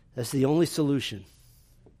 That's the only solution.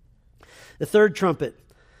 The third trumpet.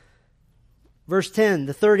 Verse 10,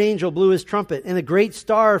 the third angel blew his trumpet, and a great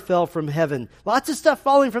star fell from heaven. Lots of stuff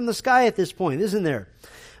falling from the sky at this point, isn't there?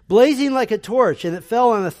 Blazing like a torch, and it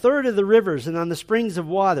fell on a third of the rivers and on the springs of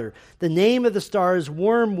water. The name of the star is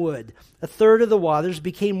wormwood. A third of the waters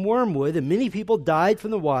became wormwood, and many people died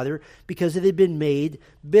from the water because it had been made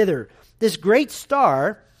bitter. This great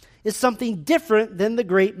star is something different than the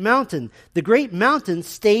great mountain. The great mountain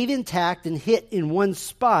stayed intact and hit in one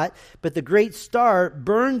spot, but the great star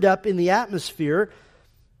burned up in the atmosphere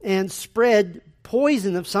and spread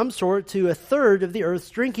poison of some sort to a third of the earth's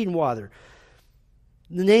drinking water.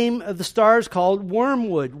 The name of the star is called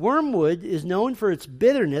wormwood. Wormwood is known for its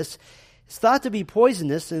bitterness. It's thought to be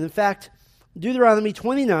poisonous, and in fact, Deuteronomy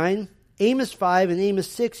 29, Amos 5, and Amos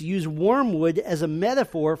 6 use wormwood as a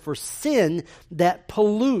metaphor for sin that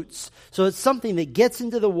pollutes. So it's something that gets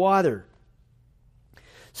into the water.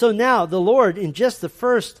 So now, the Lord, in just the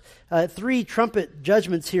first 3 trumpet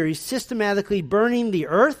judgments here, he's systematically burning the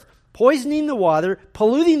earth, poisoning the water,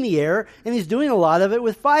 polluting the air, and he's doing a lot of it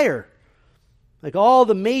with fire. Like all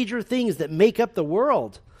the major things that make up the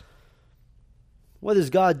world. What is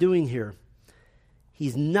God doing here?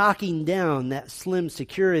 He's knocking down that slim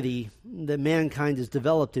security that mankind has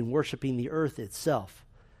developed in worshiping the earth itself.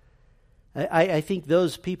 I think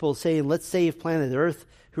those people saying, let's save planet Earth,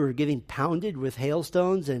 who are getting pounded with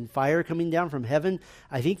hailstones and fire coming down from heaven,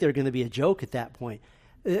 I think they're going to be a joke at that point.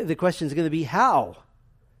 The question is going to be, how?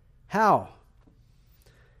 How?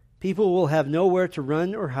 People will have nowhere to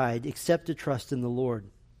run or hide except to trust in the Lord.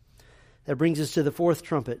 That brings us to the fourth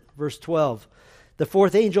trumpet, verse 12. The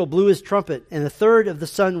fourth angel blew his trumpet, and a third of the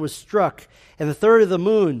sun was struck, and a third of the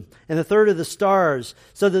moon, and a third of the stars,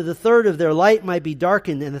 so that the third of their light might be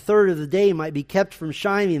darkened, and a third of the day might be kept from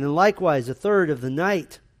shining, and likewise a third of the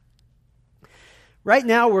night. Right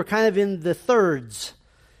now we're kind of in the thirds.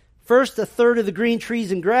 First, a third of the green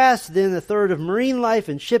trees and grass, then a third of marine life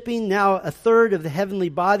and shipping, now a third of the heavenly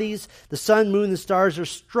bodies. The sun, moon, and stars are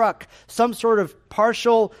struck. Some sort of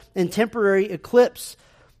partial and temporary eclipse.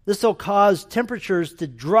 This will cause temperatures to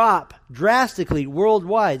drop drastically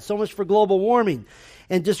worldwide. So much for global warming.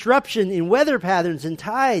 And disruption in weather patterns and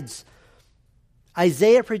tides.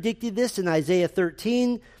 Isaiah predicted this in Isaiah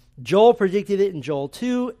 13. Joel predicted it in Joel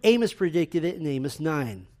 2. Amos predicted it in Amos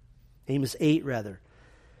 9. Amos 8, rather.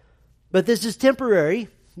 But this is temporary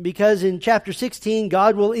because in chapter 16,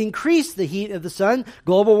 God will increase the heat of the sun.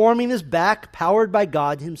 Global warming is back, powered by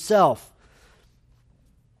God himself.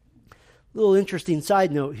 Little interesting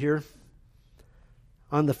side note here.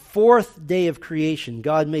 On the fourth day of creation,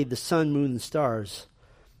 God made the sun, moon, and stars.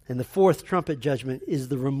 And the fourth trumpet judgment is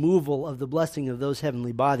the removal of the blessing of those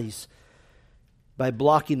heavenly bodies by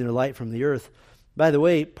blocking their light from the earth. By the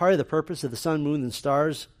way, part of the purpose of the sun, moon, and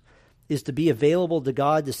stars is to be available to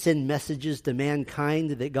God, to send messages to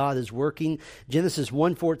mankind that God is working. Genesis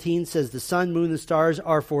 1:14 says the sun, moon, and stars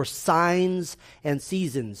are for signs and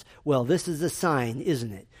seasons. Well, this is a sign,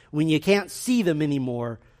 isn't it? When you can't see them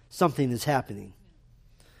anymore, something is happening.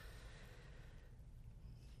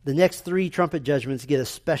 The next three trumpet judgments get a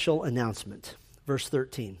special announcement. Verse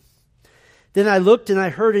 13. Then I looked and I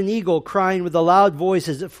heard an eagle crying with a loud voice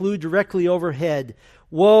as it flew directly overhead.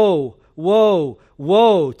 Woe, woe,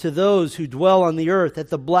 woe to those who dwell on the earth at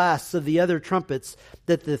the blasts of the other trumpets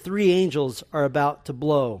that the three angels are about to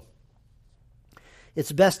blow.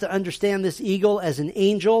 It's best to understand this eagle as an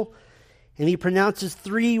angel, and he pronounces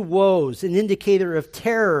three woes, an indicator of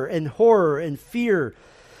terror and horror and fear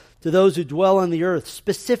to those who dwell on the earth,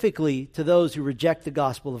 specifically to those who reject the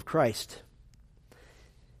gospel of Christ.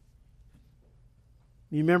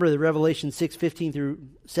 You remember that Revelation 6:15 through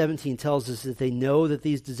 17 tells us that they know that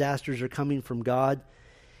these disasters are coming from God,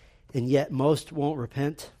 and yet most won't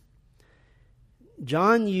repent.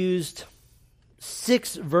 John used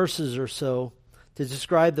 6 verses or so to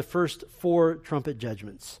describe the first 4 trumpet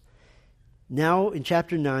judgments. Now in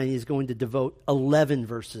chapter 9, he's going to devote 11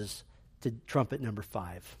 verses to trumpet number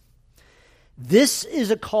 5. This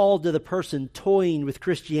is a call to the person toying with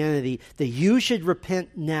Christianity that you should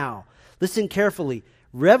repent now. Listen carefully.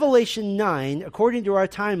 Revelation 9, according to our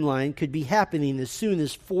timeline, could be happening as soon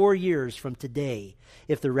as 4 years from today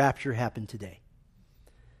if the rapture happened today.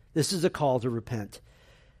 This is a call to repent.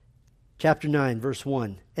 Chapter 9, verse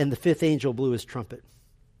 1. And the fifth angel blew his trumpet.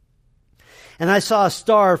 And I saw a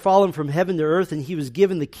star fallen from heaven to earth, and he was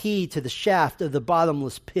given the key to the shaft of the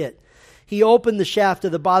bottomless pit. He opened the shaft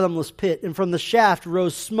of the bottomless pit, and from the shaft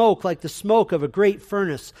rose smoke like the smoke of a great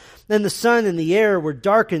furnace. Then the sun and the air were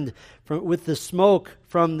darkened with the smoke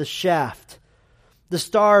from the shaft. The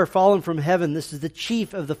star fallen from heaven, this is the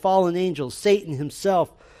chief of the fallen angels, Satan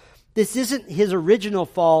himself. This isn't his original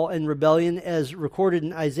fall and rebellion as recorded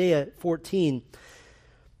in Isaiah 14.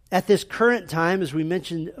 At this current time, as we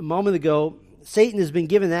mentioned a moment ago, Satan has been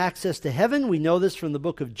given access to heaven. We know this from the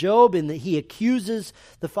book of Job, in that he accuses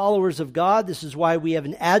the followers of God. This is why we have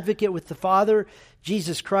an advocate with the Father,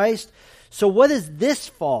 Jesus Christ. So what is this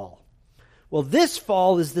fall? Well, this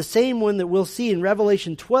fall is the same one that we'll see in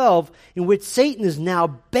Revelation 12, in which Satan is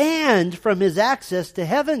now banned from his access to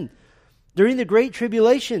heaven during the Great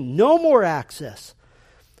Tribulation. No more access.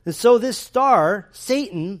 And so this star,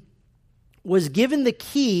 Satan, was given the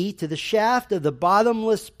key to the shaft of the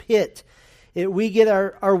bottomless pit. We get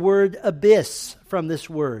our word abyss from this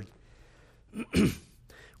word.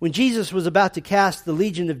 When Jesus was about to cast the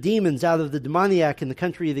legion of demons out of the demoniac in the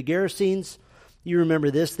country of the Gerasenes, you remember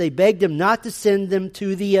this, they begged him not to send them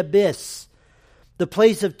to the abyss, the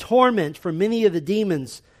place of torment for many of the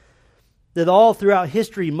demons that all throughout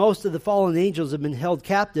history, most of the fallen angels have been held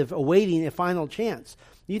captive, awaiting a final chance.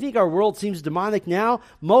 You think our world seems demonic now?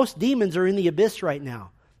 Most demons are in the abyss right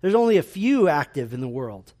now. There's only a few active in the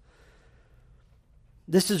world.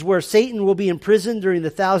 This is where Satan will be imprisoned during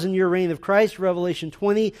the 1,000-year reign of Christ, Revelation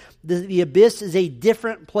 20. The abyss is a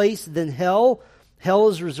different place than hell. Hell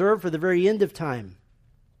is reserved for the very end of time.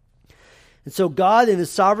 And so God, in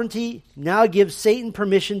his sovereignty, now gives Satan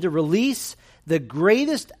permission to release the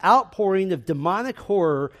greatest outpouring of demonic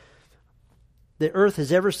horror the earth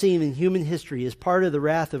has ever seen in human history as part of the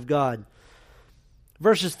wrath of God.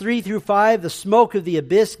 Verses 3 through 5, the smoke of the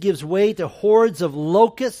abyss gives way to hordes of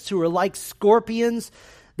locusts who are like scorpions.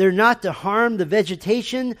 They're not to harm the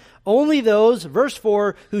vegetation, only those, verse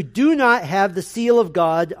 4, who do not have the seal of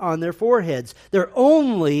God on their foreheads. They're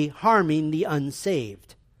only harming the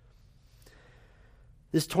unsaved.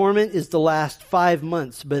 This torment is to last 5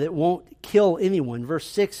 months, but it won't kill anyone. Verse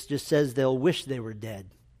 6 just says they'll wish they were dead.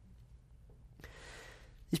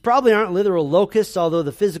 These probably aren't literal locusts, although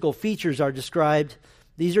the physical features are described.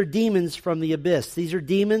 These are demons from the abyss. These are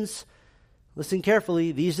demons, listen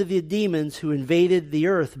carefully, these are the demons who invaded the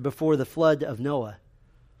earth before the flood of Noah.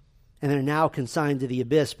 And they're now consigned to the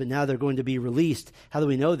abyss, but now they're going to be released. How do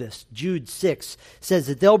we know this? Jude 6 says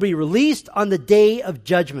that they'll be released on the day of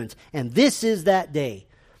judgment. And this is that day.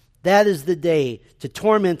 That is the day to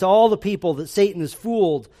torment all the people that Satan has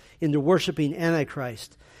fooled into worshiping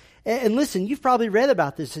Antichrist. And listen, you've probably read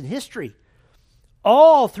about this in history.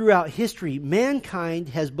 All throughout history, mankind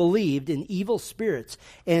has believed in evil spirits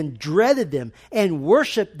and dreaded them and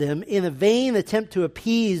worshiped them in a vain attempt to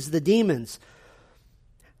appease the demons.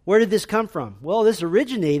 Where did this come from? Well, this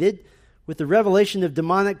originated with the revelation of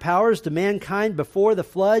demonic powers to mankind before the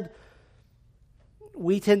flood.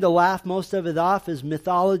 We tend to laugh most of it off as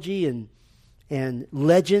mythology and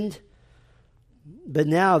legend. But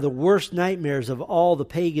now the worst nightmares of all the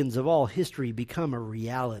pagans of all history become a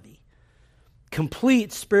reality.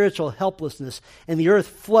 Complete spiritual helplessness, and the earth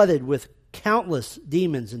flooded with countless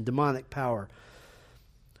demons and demonic power.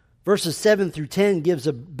 Verses 7 through 10 gives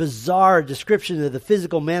a bizarre description of the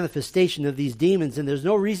physical manifestation of these demons, and there's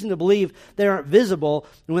no reason to believe they aren't visible.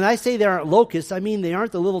 And when I say they aren't locusts, I mean they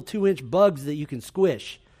aren't the little 2-inch bugs that you can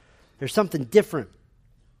squish. There's something different.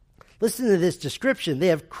 Listen to this description. They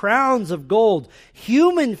have crowns of gold,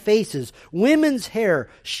 human faces, women's hair,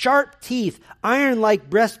 sharp teeth, iron-like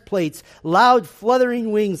breastplates, loud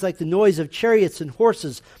fluttering wings like the noise of chariots and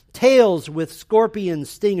horses, tails with scorpion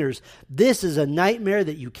stingers. This is a nightmare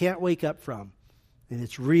that you can't wake up from. And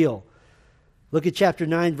it's real. Look at chapter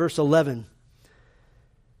 9, verse 11.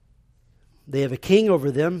 They have a king over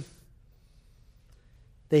them.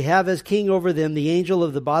 They have as king over them the angel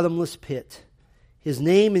of the bottomless pit. His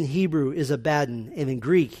name in Hebrew is Abaddon, and in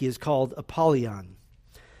Greek he is called Apollyon.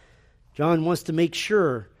 John wants to make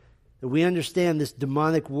sure that we understand this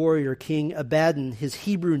demonic warrior king Abaddon, his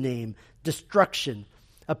Hebrew name, destruction.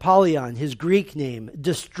 Apollyon, his Greek name,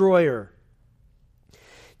 destroyer.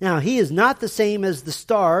 Now, he is not the same as the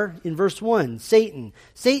star in verse 1, Satan.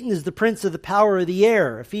 Satan is the prince of the power of the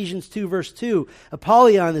air, Ephesians 2, verse 2.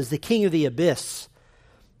 Apollyon is the king of the abyss,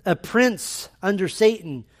 a prince under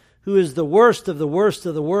Satan, who is the worst of the worst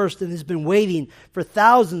of the worst and has been waiting for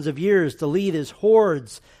thousands of years to lead his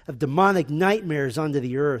hordes of demonic nightmares onto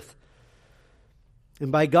the earth.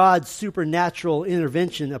 And by God's supernatural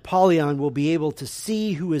intervention, Apollyon will be able to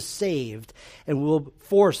see who is saved and will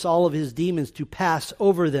force all of his demons to pass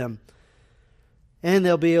over them. And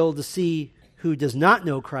they'll be able to see who does not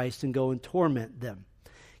know Christ and go and torment them.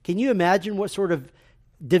 Can you imagine what sort of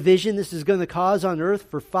division this is going to cause on earth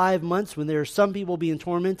for 5 months when there are some people being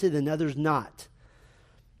tormented and others not?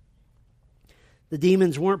 The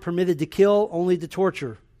demons weren't permitted to kill, only to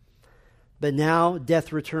torture. But now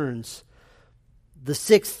death returns. The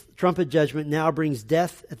 6th trumpet judgment now brings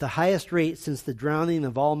death at the highest rate since the drowning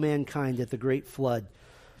of all mankind at the great flood.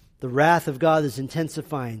 The wrath of God is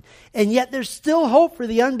intensifying. And yet there's still hope for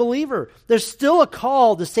the unbeliever. There's still a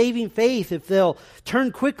call to saving faith if they'll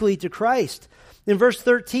turn quickly to Christ. In verse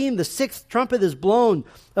 13, the 6th trumpet is blown.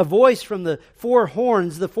 A voice from the 4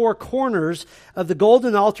 horns, the 4 corners of the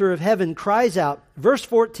golden altar of heaven cries out. Verse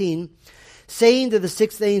 14, saying to the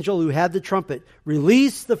 6th angel who had the trumpet,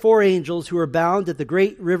 release the 4 angels who are bound at the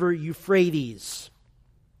great river Euphrates.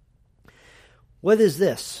 What is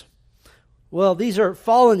this? Well, these are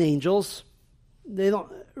fallen angels.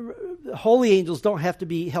 Holy angels don't have to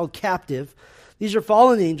be held captive. These are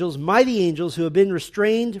fallen angels, mighty angels who have been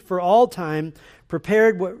restrained for all time,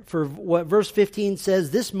 prepared for what verse 15 says,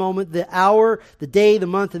 this moment, the hour, the day, the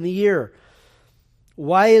month, and the year.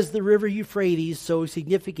 Why is the river Euphrates so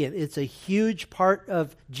significant? It's a huge part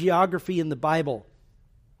of geography in the Bible.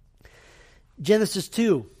 Genesis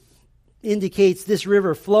 2 indicates this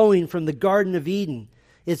river flowing from the Garden of Eden.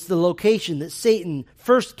 It's the location that Satan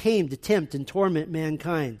first came to tempt and torment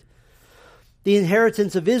mankind. The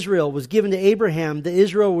inheritance of Israel was given to Abraham, that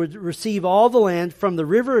Israel would receive all the land from the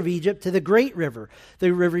river of Egypt to the great river,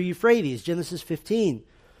 the river Euphrates, Genesis 15.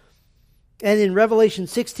 And in Revelation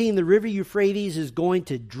 16, the river Euphrates is going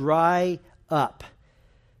to dry up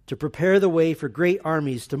to prepare the way for great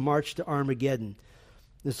armies to march to Armageddon.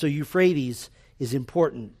 And so Euphrates is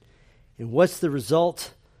important. And what's the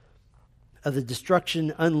result of the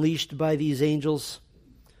destruction unleashed by these angels?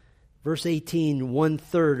 Verse 18,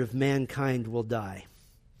 1/3 of mankind will die.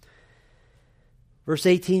 Verse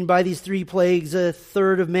 18, by these 3 plagues,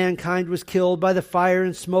 1/3 of mankind was killed by the fire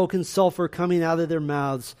and smoke and sulfur coming out of their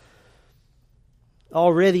mouths.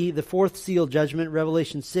 Already, the 4th seal judgment,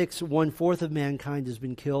 Revelation 6, 1/4 of mankind has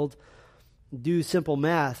been killed. Do simple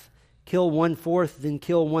math. kill 1/4, then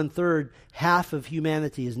kill 1/3, half of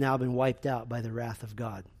humanity has now been wiped out by the wrath of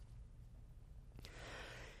God.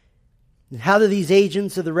 And how do these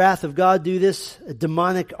agents of the wrath of God do this? A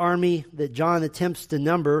demonic army that John attempts to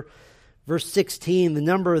number. Verse 16, the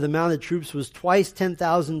number of the mounted troops was twice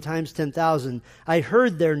 10,000 times 10,000. I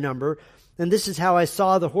heard their number, and this is how I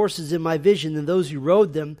saw the horses in my vision and those who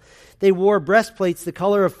rode them. They wore breastplates the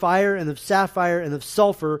color of fire and of sapphire and of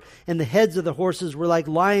sulfur, and the heads of the horses were like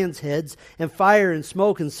lions' heads, and fire and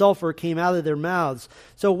smoke and sulfur came out of their mouths.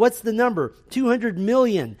 So what's the number? 200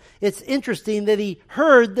 million. It's interesting that he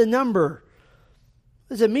heard the number.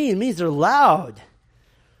 What does it mean? It means they're loud.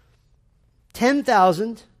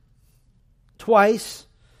 10,000 twice.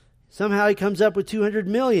 Somehow he comes up with 200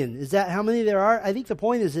 million. Is that how many there are? I think the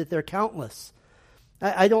point is that they're countless.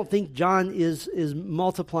 I don't think John is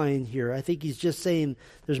multiplying here. I think he's just saying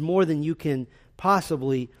there's more than you can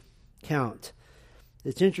possibly count.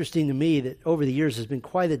 It's interesting to me that over the years there's been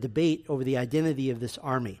quite a debate over the identity of this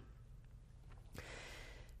army.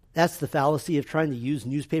 That's the fallacy of trying to use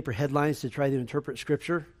newspaper headlines to try to interpret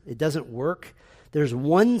Scripture. It doesn't work. There's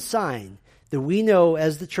one sign that we know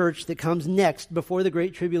as the church that comes next before the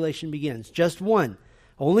Great Tribulation begins. Just one.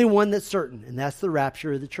 Only one that's certain, and that's the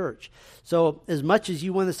rapture of the church. So as much as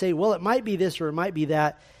you want to say, well, it might be this or it might be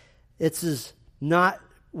that, it's not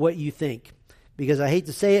what you think. Because I hate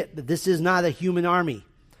to say it, but this is not a human army.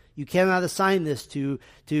 You cannot assign this to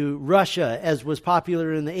Russia, as was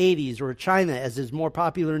popular in the 80s, or China, as is more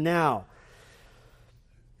popular now.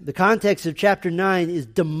 The context of chapter 9 is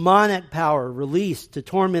demonic power released to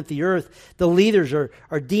torment the earth. The leaders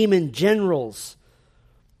are demon generals.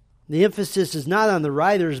 The emphasis is not on the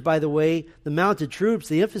riders, by the way, the mounted troops.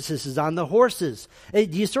 The emphasis is on the horses. Do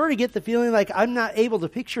you sort of get the feeling like I'm not able to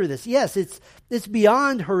picture this? Yes, it's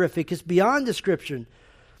beyond horrific. It's beyond description.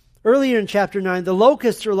 Earlier in chapter 9, the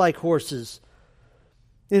locusts are like horses.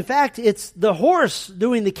 In fact, it's the horse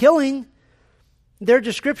doing the killing. Their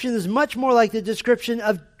description is much more like the description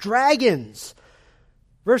of dragons.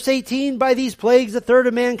 Verse 18, by these plagues, 1/3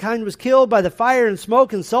 of mankind was killed by the fire and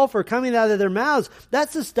smoke and sulfur coming out of their mouths.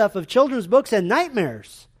 That's the stuff of children's books and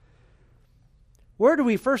nightmares. Where do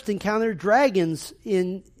we first encounter dragons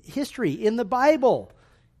in history? In the Bible.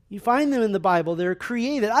 You find them in the Bible. They're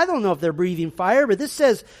created. I don't know if they're breathing fire, but this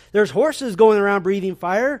says there's horses going around breathing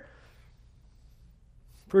fire.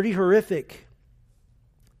 Pretty horrific.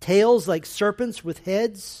 Tails like serpents with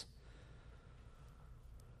heads.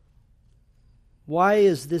 Why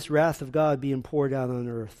is this wrath of God being poured out on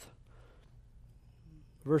earth?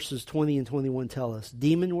 Verses 20 and 21 tell us.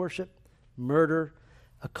 Demon worship, murder,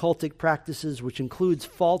 occultic practices, which includes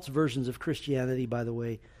false versions of Christianity, by the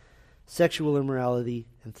way, sexual immorality,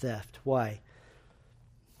 and theft. Why?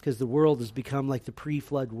 Because the world has become like the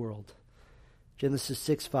pre-flood world. Genesis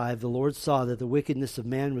 6:5, the Lord saw that the wickedness of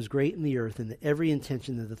man was great in the earth, and that every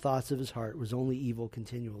intention of the thoughts of his heart was only evil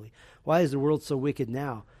continually. Why is the world so wicked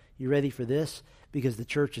now? You ready for this? Because the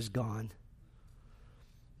church is gone.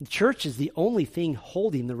 The church is the only thing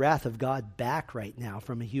holding the wrath of God back right now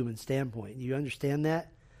from a human standpoint. Do you understand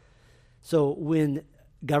that? So when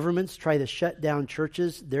governments try to shut down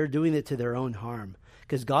churches, they're doing it to their own harm.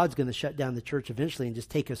 Because God's going to shut down the church eventually and just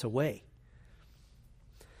take us away.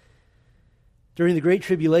 During the Great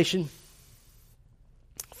Tribulation,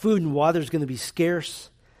 food and water is going to be scarce.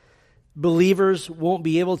 Believers won't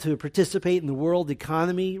be able to participate in the world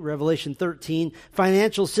economy, Revelation 13.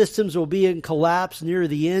 Financial systems will be in collapse near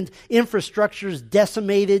the end. Infrastructure is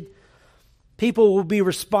decimated. People will be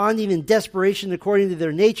responding in desperation according to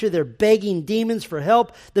their nature. They're begging demons for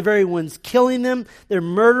help. The very ones killing them. They're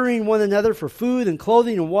murdering one another for food and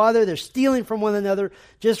clothing and water. They're stealing from one another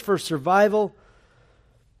just for survival.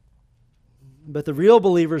 But the real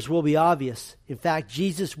believers will be obvious. In fact,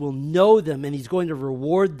 Jesus will know them and he's going to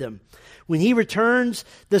reward them. When he returns,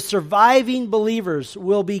 the surviving believers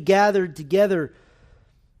will be gathered together.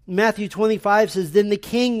 Matthew 25 says, then the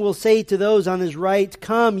king will say to those on his right,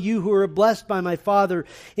 come, you who are blessed by my Father,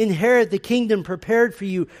 inherit the kingdom prepared for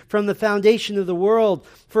you from the foundation of the world.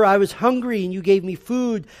 For I was hungry and you gave me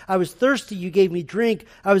food. I was thirsty, you gave me drink.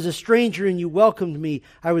 I was a stranger and you welcomed me.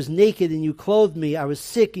 I was naked and you clothed me. I was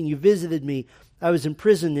sick and you visited me. I was in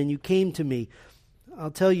prison and you came to me.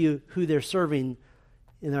 I'll tell you who they're serving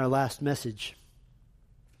in our last message.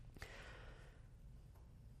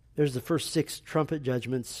 There's the first 6 trumpet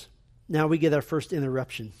judgments. Now we get our first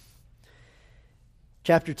interruption.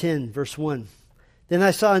 Chapter 10, verse 1. Then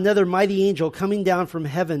I saw another mighty angel coming down from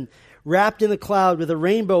heaven, wrapped in a cloud with a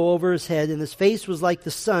rainbow over his head, and his face was like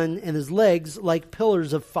the sun, and his legs like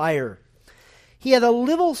pillars of fire. He had a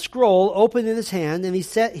little scroll open in his hand, and he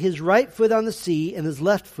set his right foot on the sea and his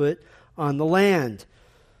left foot on the land.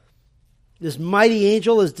 This mighty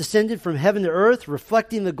angel is descended from heaven to earth,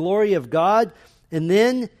 reflecting the glory of God, and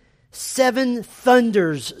then 7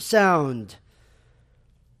 thunders sound.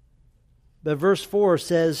 But verse 4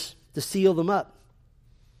 says to seal them up.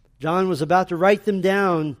 John was about to write them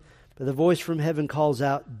down, but the voice from heaven calls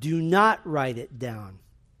out, "Do not write it down."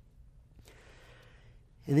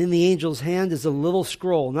 And in the angel's hand is a little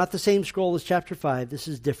scroll. Not the same scroll as chapter 5. This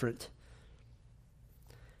is different.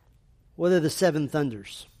 What are the 7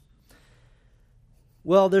 thunders?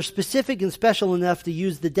 Well, they're specific and special enough to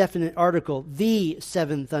use the definite article, the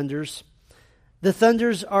 7 thunders. The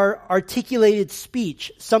thunders are articulated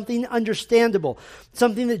speech, something understandable,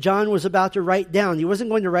 something that John was about to write down. He wasn't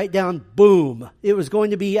going to write down boom. It was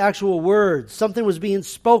going to be actual words. Something was being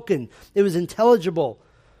spoken. It was intelligible.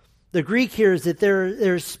 The Greek here is that there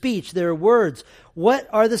is speech, there are words. What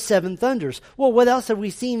are the 7 thunders? Well, what else have we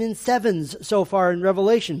seen in 7s so far in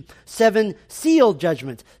Revelation? 7 seal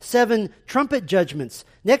judgments, 7 trumpet judgments.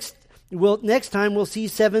 Next time we'll see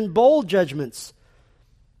 7 bowl judgments.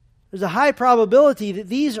 There's a high probability that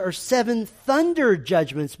these are 7 thunder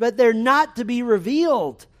judgments, but they're not to be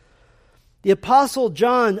revealed. The Apostle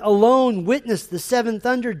John alone witnessed the 7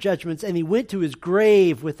 thunder judgments, and he went to his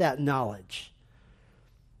grave with that knowledge.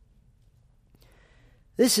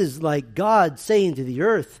 This is like God saying to the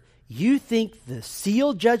earth, you think the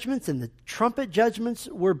seal judgments and the trumpet judgments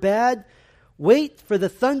were bad? Wait for the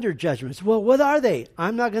thunder judgments. Well, what are they?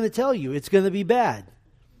 I'm not going to tell you. It's going to be bad.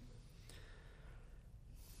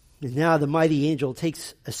 And now the mighty angel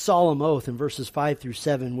takes a solemn oath in verses 5 through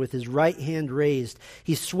 7 with his right hand raised.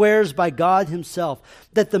 He swears by God himself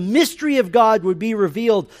that the mystery of God would be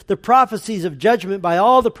revealed. The prophecies of judgment by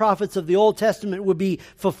all the prophets of the Old Testament would be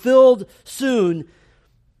fulfilled soon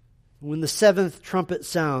when the 7th trumpet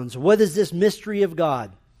sounds. What is this mystery of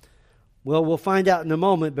God? Well, we'll find out in a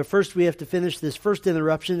moment, but first we have to finish this first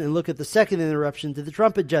interruption and look at the second interruption to the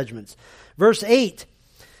trumpet judgments. Verse 8.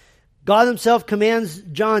 God himself commands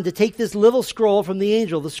John to take this little scroll from the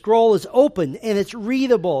angel. The scroll is open and it's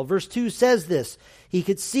readable. Verse 2 says this. He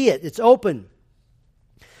could see it. It's open.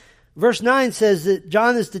 Verse 9 says that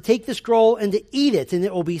John is to take the scroll and to eat it, and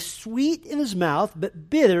it will be sweet in his mouth, but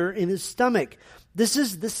bitter in his stomach. This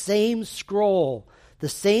is the same scroll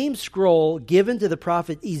given to the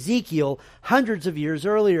prophet Ezekiel hundreds of years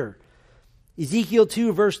earlier. Ezekiel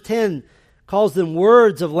 2 verse 10 calls them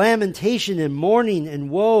words of lamentation and mourning and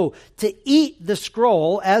woe. To eat the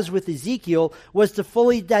scroll, as with Ezekiel, was to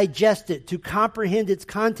fully digest it, to comprehend its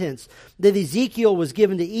contents. That Ezekiel was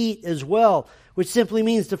given to eat as well, which simply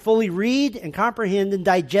means to fully read and comprehend and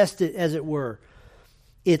digest it, as it were.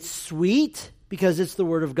 It's sweet because it's the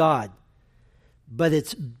Word of God, but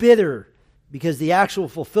it's bitter because the actual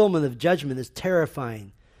fulfillment of judgment is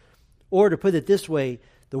terrifying. Or to put it this way,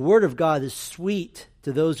 the Word of God is sweet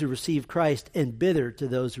to those who receive Christ and bitter to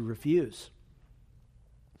those who refuse.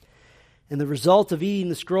 And the result of eating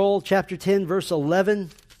the scroll, chapter 10, verse 11,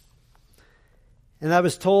 and I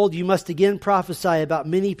was told, you must again prophesy about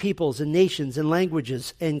many peoples and nations and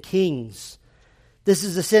languages and kings. This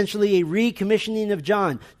is essentially a recommissioning of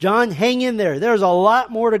John. John, hang in there. There's a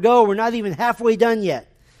lot more to go. We're not even halfway done yet.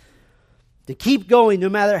 To keep going no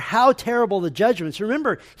matter how terrible the judgments.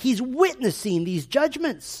 Remember, he's witnessing these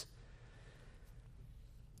judgments.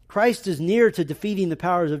 Christ is near to defeating the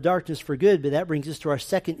powers of darkness for good, but that brings us to our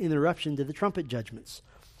second interruption to the trumpet judgments.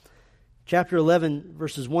 Chapter 11,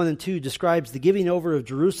 verses 1 and 2 describes the giving over of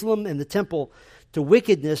Jerusalem and the temple to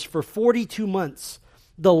wickedness for 42 months.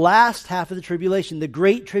 The last half of the tribulation, the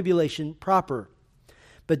great tribulation proper.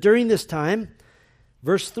 But during this time,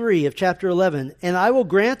 verse 3 of chapter 11, and I will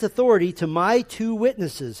grant authority to my 2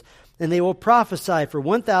 witnesses, and they will prophesy for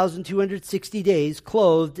 1,260 days,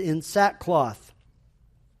 clothed in sackcloth.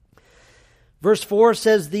 Verse 4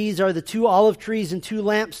 says these are the 2 olive trees and 2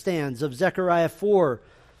 lampstands of Zechariah 4.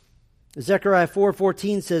 Zechariah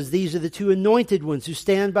 4:14 says these are the 2 anointed ones who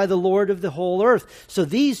stand by the Lord of the whole earth. So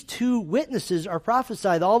these 2 witnesses are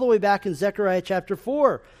prophesied all the way back in Zechariah chapter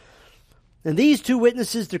 4. And these 2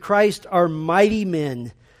 witnesses to Christ are mighty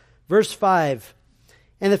men. Verse 5,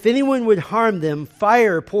 and if anyone would harm them,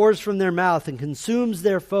 fire pours from their mouth and consumes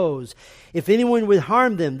their foes. If anyone would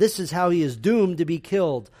harm them, this is how he is doomed to be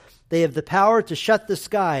killed. They have the power to shut the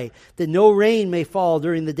sky, that no rain may fall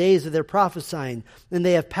during the days of their prophesying. And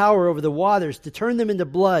they have power over the waters to turn them into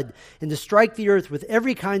blood and to strike the earth with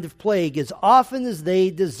every kind of plague as often as they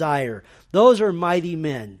desire. Those are mighty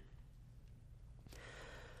men.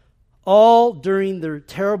 All during the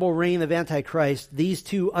terrible reign of Antichrist, these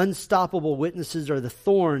two unstoppable witnesses are the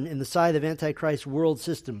thorn in the side of Antichrist's world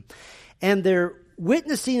system. And they're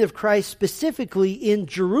witnessing of Christ specifically in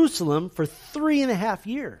Jerusalem for 3.5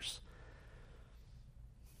 years.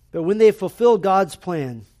 But when they fulfill God's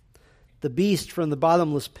plan, the beast from the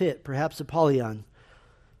bottomless pit, perhaps Apollyon,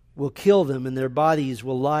 will kill them and their bodies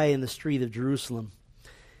will lie in the street of Jerusalem.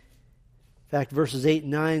 In fact, verses 8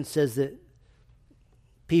 and 9 says that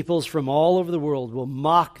peoples from all over the world will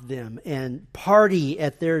mock them and party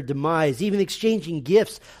at their demise, even exchanging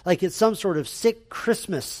gifts like it's some sort of sick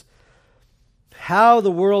Christmas. How the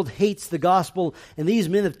world hates the gospel, and these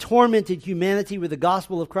men have tormented humanity with the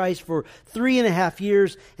gospel of Christ for 3.5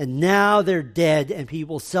 years, and now they're dead and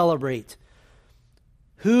people celebrate.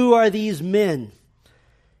 Who are these men?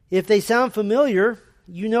 If they sound familiar,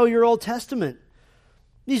 you know your Old Testament.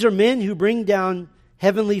 These are men who bring down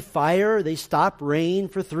heavenly fire. They stop rain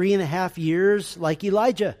for 3.5 years like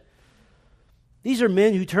Elijah. These are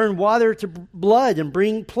men who turn water to blood and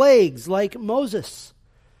bring plagues like Moses.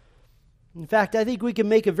 In fact, I think we can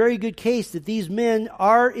make a very good case that these men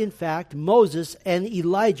are, in fact, Moses and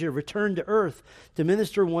Elijah returned to earth to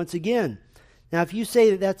minister once again. Now, if you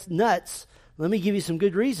say that that's nuts, let me give you some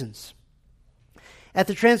good reasons. At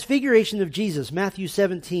the transfiguration of Jesus, Matthew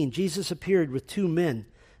 17, Jesus appeared with two men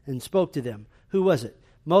and spoke to them. Who was it?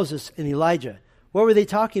 Moses and Elijah. What were they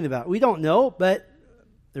talking about? We don't know, but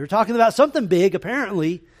they were talking about something big,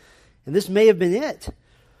 apparently, and this may have been it.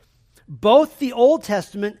 Both the Old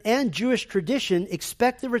Testament and Jewish tradition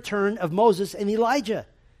expect the return of Moses and Elijah.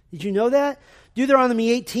 Did you know that?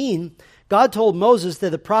 Deuteronomy 18, God told Moses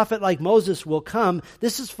that a prophet like Moses will come.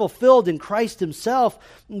 This is fulfilled in Christ himself,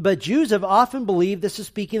 but Jews have often believed this is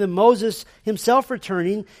speaking of Moses himself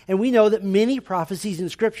returning, and we know that many prophecies in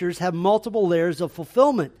Scriptures have multiple layers of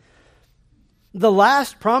fulfillment. The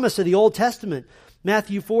last promise of the Old Testament,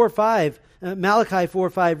 Malachi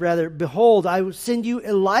 4:5 rather, behold, I will send you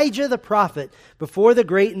Elijah the prophet before the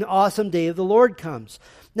great and awesome day of the Lord comes.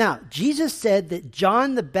 Now, Jesus said that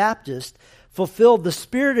John the Baptist fulfilled the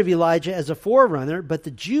spirit of Elijah as a forerunner, but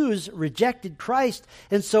the Jews rejected Christ,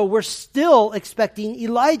 and so we're still expecting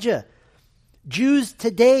Elijah. Jews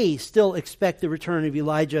today still expect the return of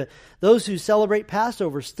Elijah. Those who celebrate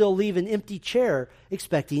Passover still leave an empty chair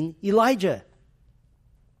expecting Elijah.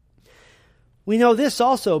 We know this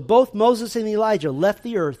also, both Moses and Elijah left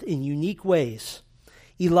the earth in unique ways.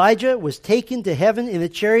 Elijah was taken to heaven in a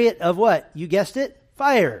chariot of what? You guessed it,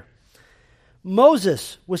 fire.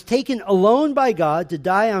 Moses was taken alone by God to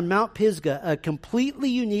die on Mount Pisgah, a completely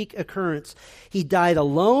unique occurrence. He died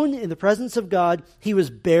alone in the presence of God. He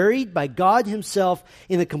was buried by God himself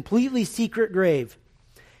in a completely secret grave.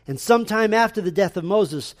 And sometime after the death of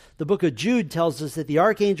Moses, the book of Jude tells us that the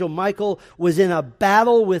archangel Michael was in a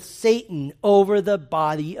battle with Satan over the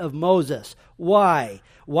body of Moses. Why?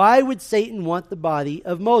 Why would Satan want the body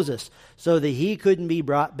of Moses? So that he couldn't be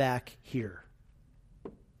brought back here.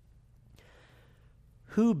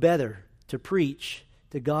 Who better to preach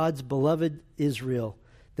to God's beloved Israel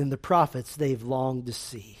than the prophets they've longed to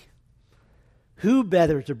see? Who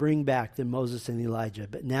better to bring back than Moses and Elijah?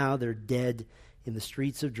 But now they're dead in the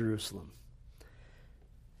streets of Jerusalem.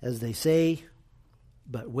 As they say,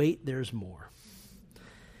 but wait, there's more.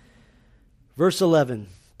 Verse 11,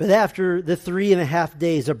 but after the 3.5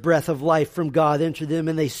 days, a breath of life from God entered them,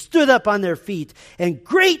 and they stood up on their feet, and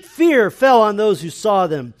great fear fell on those who saw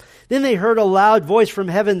them. Then they heard a loud voice from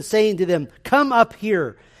heaven saying to them, come up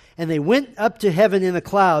here. And they went up to heaven in a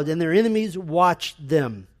cloud, and their enemies watched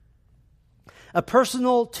them. A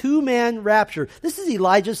personal 2-man rapture. This is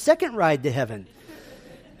Elijah's second ride to heaven.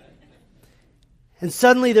 And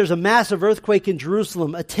suddenly there's a massive earthquake in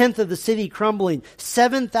Jerusalem, a tenth of the city crumbling.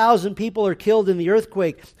 7,000 people are killed in the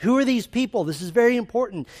earthquake. Who are these people? This is very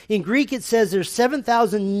important. In Greek it says there's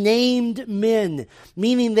 7,000 named men,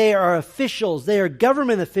 meaning they are officials. They are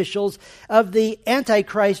government officials of the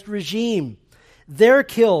Antichrist regime. They're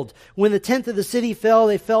killed. When the tenth of the city fell,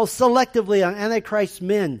 they fell selectively on Antichrist's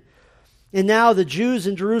men. And now the Jews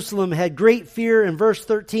in Jerusalem had great fear, and verse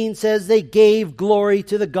 13 says they gave glory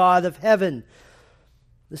to the God of heaven.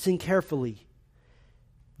 Listen carefully.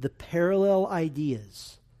 The parallel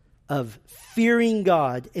ideas of fearing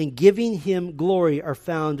God and giving him glory are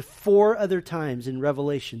found 4 other times in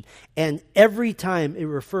Revelation, and every time it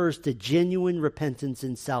refers to genuine repentance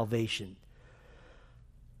and salvation.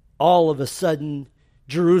 All of a sudden,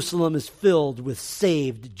 Jerusalem is filled with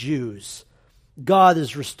saved Jews. God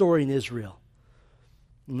is restoring Israel.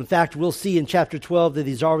 In fact, we'll see in chapter 12 that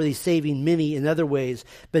he's already saving many in other ways.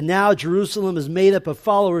 But now Jerusalem is made up of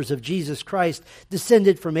followers of Jesus Christ,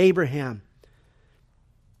 descended from Abraham.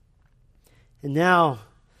 And now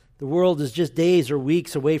the world is just days or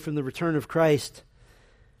weeks away from the return of Christ.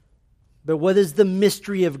 But what is the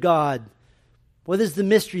mystery of God? What is the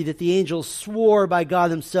mystery that the angels swore by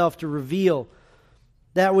God himself to reveal?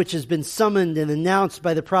 That which has been summoned and announced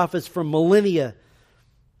by the prophets for millennia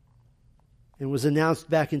and was announced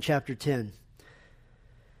back in chapter 10.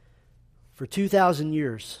 For 2,000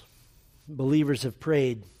 years, believers have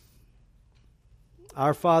prayed,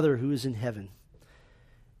 Our Father who is in heaven,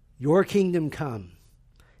 your kingdom come,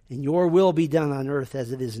 and your will be done on earth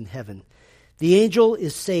as it is in heaven. The angel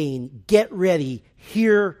is saying, get ready,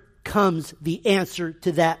 here comes the answer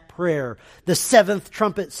to that prayer. The seventh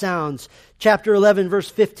trumpet sounds. Chapter 11, verse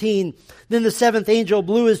 15. Then the seventh angel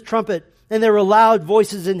blew his trumpet, and there were loud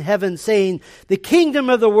voices in heaven saying, the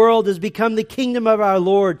kingdom of the world has become the kingdom of our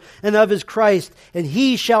Lord and of his Christ, and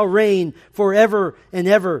he shall reign forever and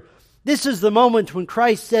ever. This is the moment when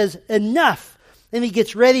Christ says, enough. And he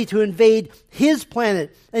gets ready to invade his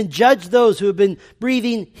planet and judge those who have been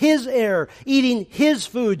breathing his air, eating his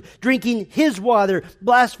food, drinking his water,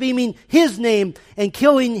 blaspheming his name, and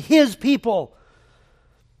killing his people.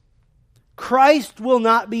 Christ will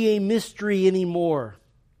not be a mystery anymore.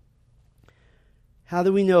 How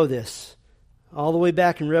do we know this? All the way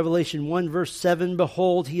back in Revelation 1 verse 7,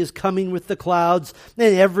 behold, he is coming with the clouds,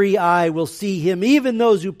 and every eye will see him, even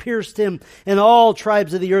those who pierced him, and all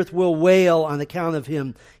tribes of the earth will wail on account of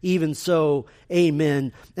him. Even so,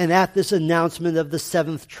 amen. And at this announcement of the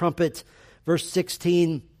seventh trumpet, verse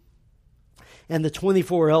 16, and the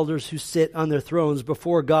 24 elders who sit on their thrones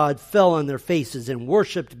before God fell on their faces and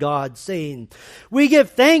worshipped God, saying, we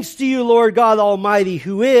give thanks to you, Lord God Almighty,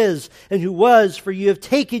 who is and who was, for you have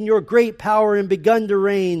taken your great power and begun to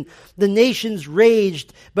reign. The nations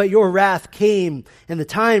raged, but your wrath came, and the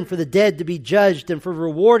time for the dead to be judged, and for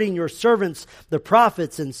rewarding your servants, the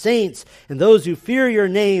prophets and saints, and those who fear your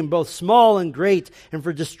name, both small and great, and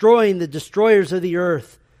for destroying the destroyers of the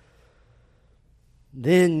earth.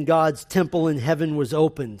 Then God's temple in heaven was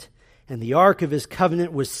opened, and the ark of his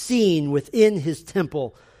covenant was seen within his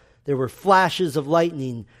temple. There were flashes of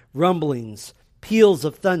lightning, rumblings, peals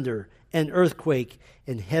of thunder, an earthquake,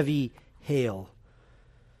 and heavy hail.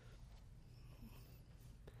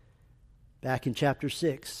 Back in chapter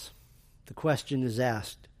 6, the question is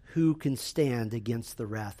asked, who can stand against the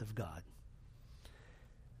wrath of God?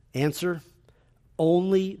 Answer,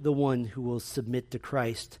 only the one who will submit to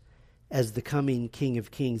Christ as the coming King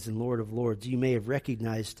of Kings and Lord of Lords. You may have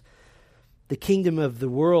recognized the kingdom of the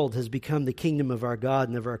world has become the kingdom of our God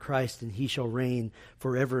and of our Christ, and he shall reign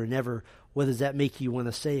forever and ever. What does that make you want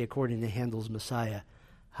to say according to Handel's Messiah?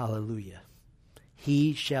 Hallelujah.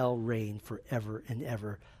 He shall reign forever and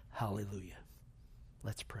ever. Hallelujah.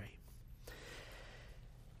 Let's pray.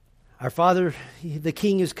 Our Father, the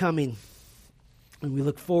King is coming, and we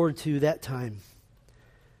look forward to that time.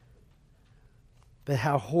 But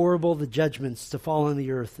how horrible the judgments to fall on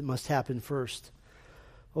the earth that must happen first.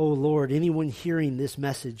 Oh Lord, anyone hearing this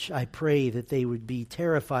message, I pray that they would be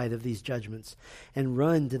terrified of these judgments and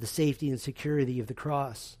run to the safety and security of the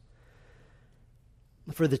cross.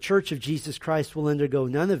 For the Church of Jesus Christ will undergo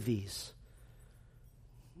none of these.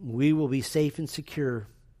 We will be safe and secure.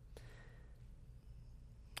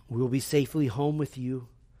 We will be safely home with you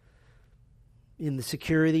in the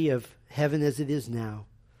security of heaven as it is now.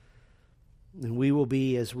 And we will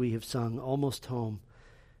be, as we have sung, almost home.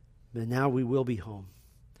 But now we will be home.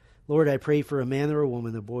 Lord, I pray for a man or a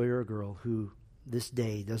woman, a boy or a girl, who this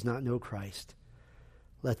day does not know Christ.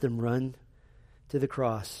 Let them run to the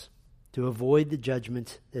cross to avoid the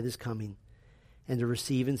judgment that is coming and to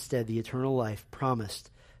receive instead the eternal life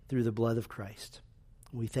promised through the blood of Christ.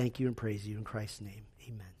 We thank you and praise you in Christ's name.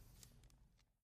 Amen.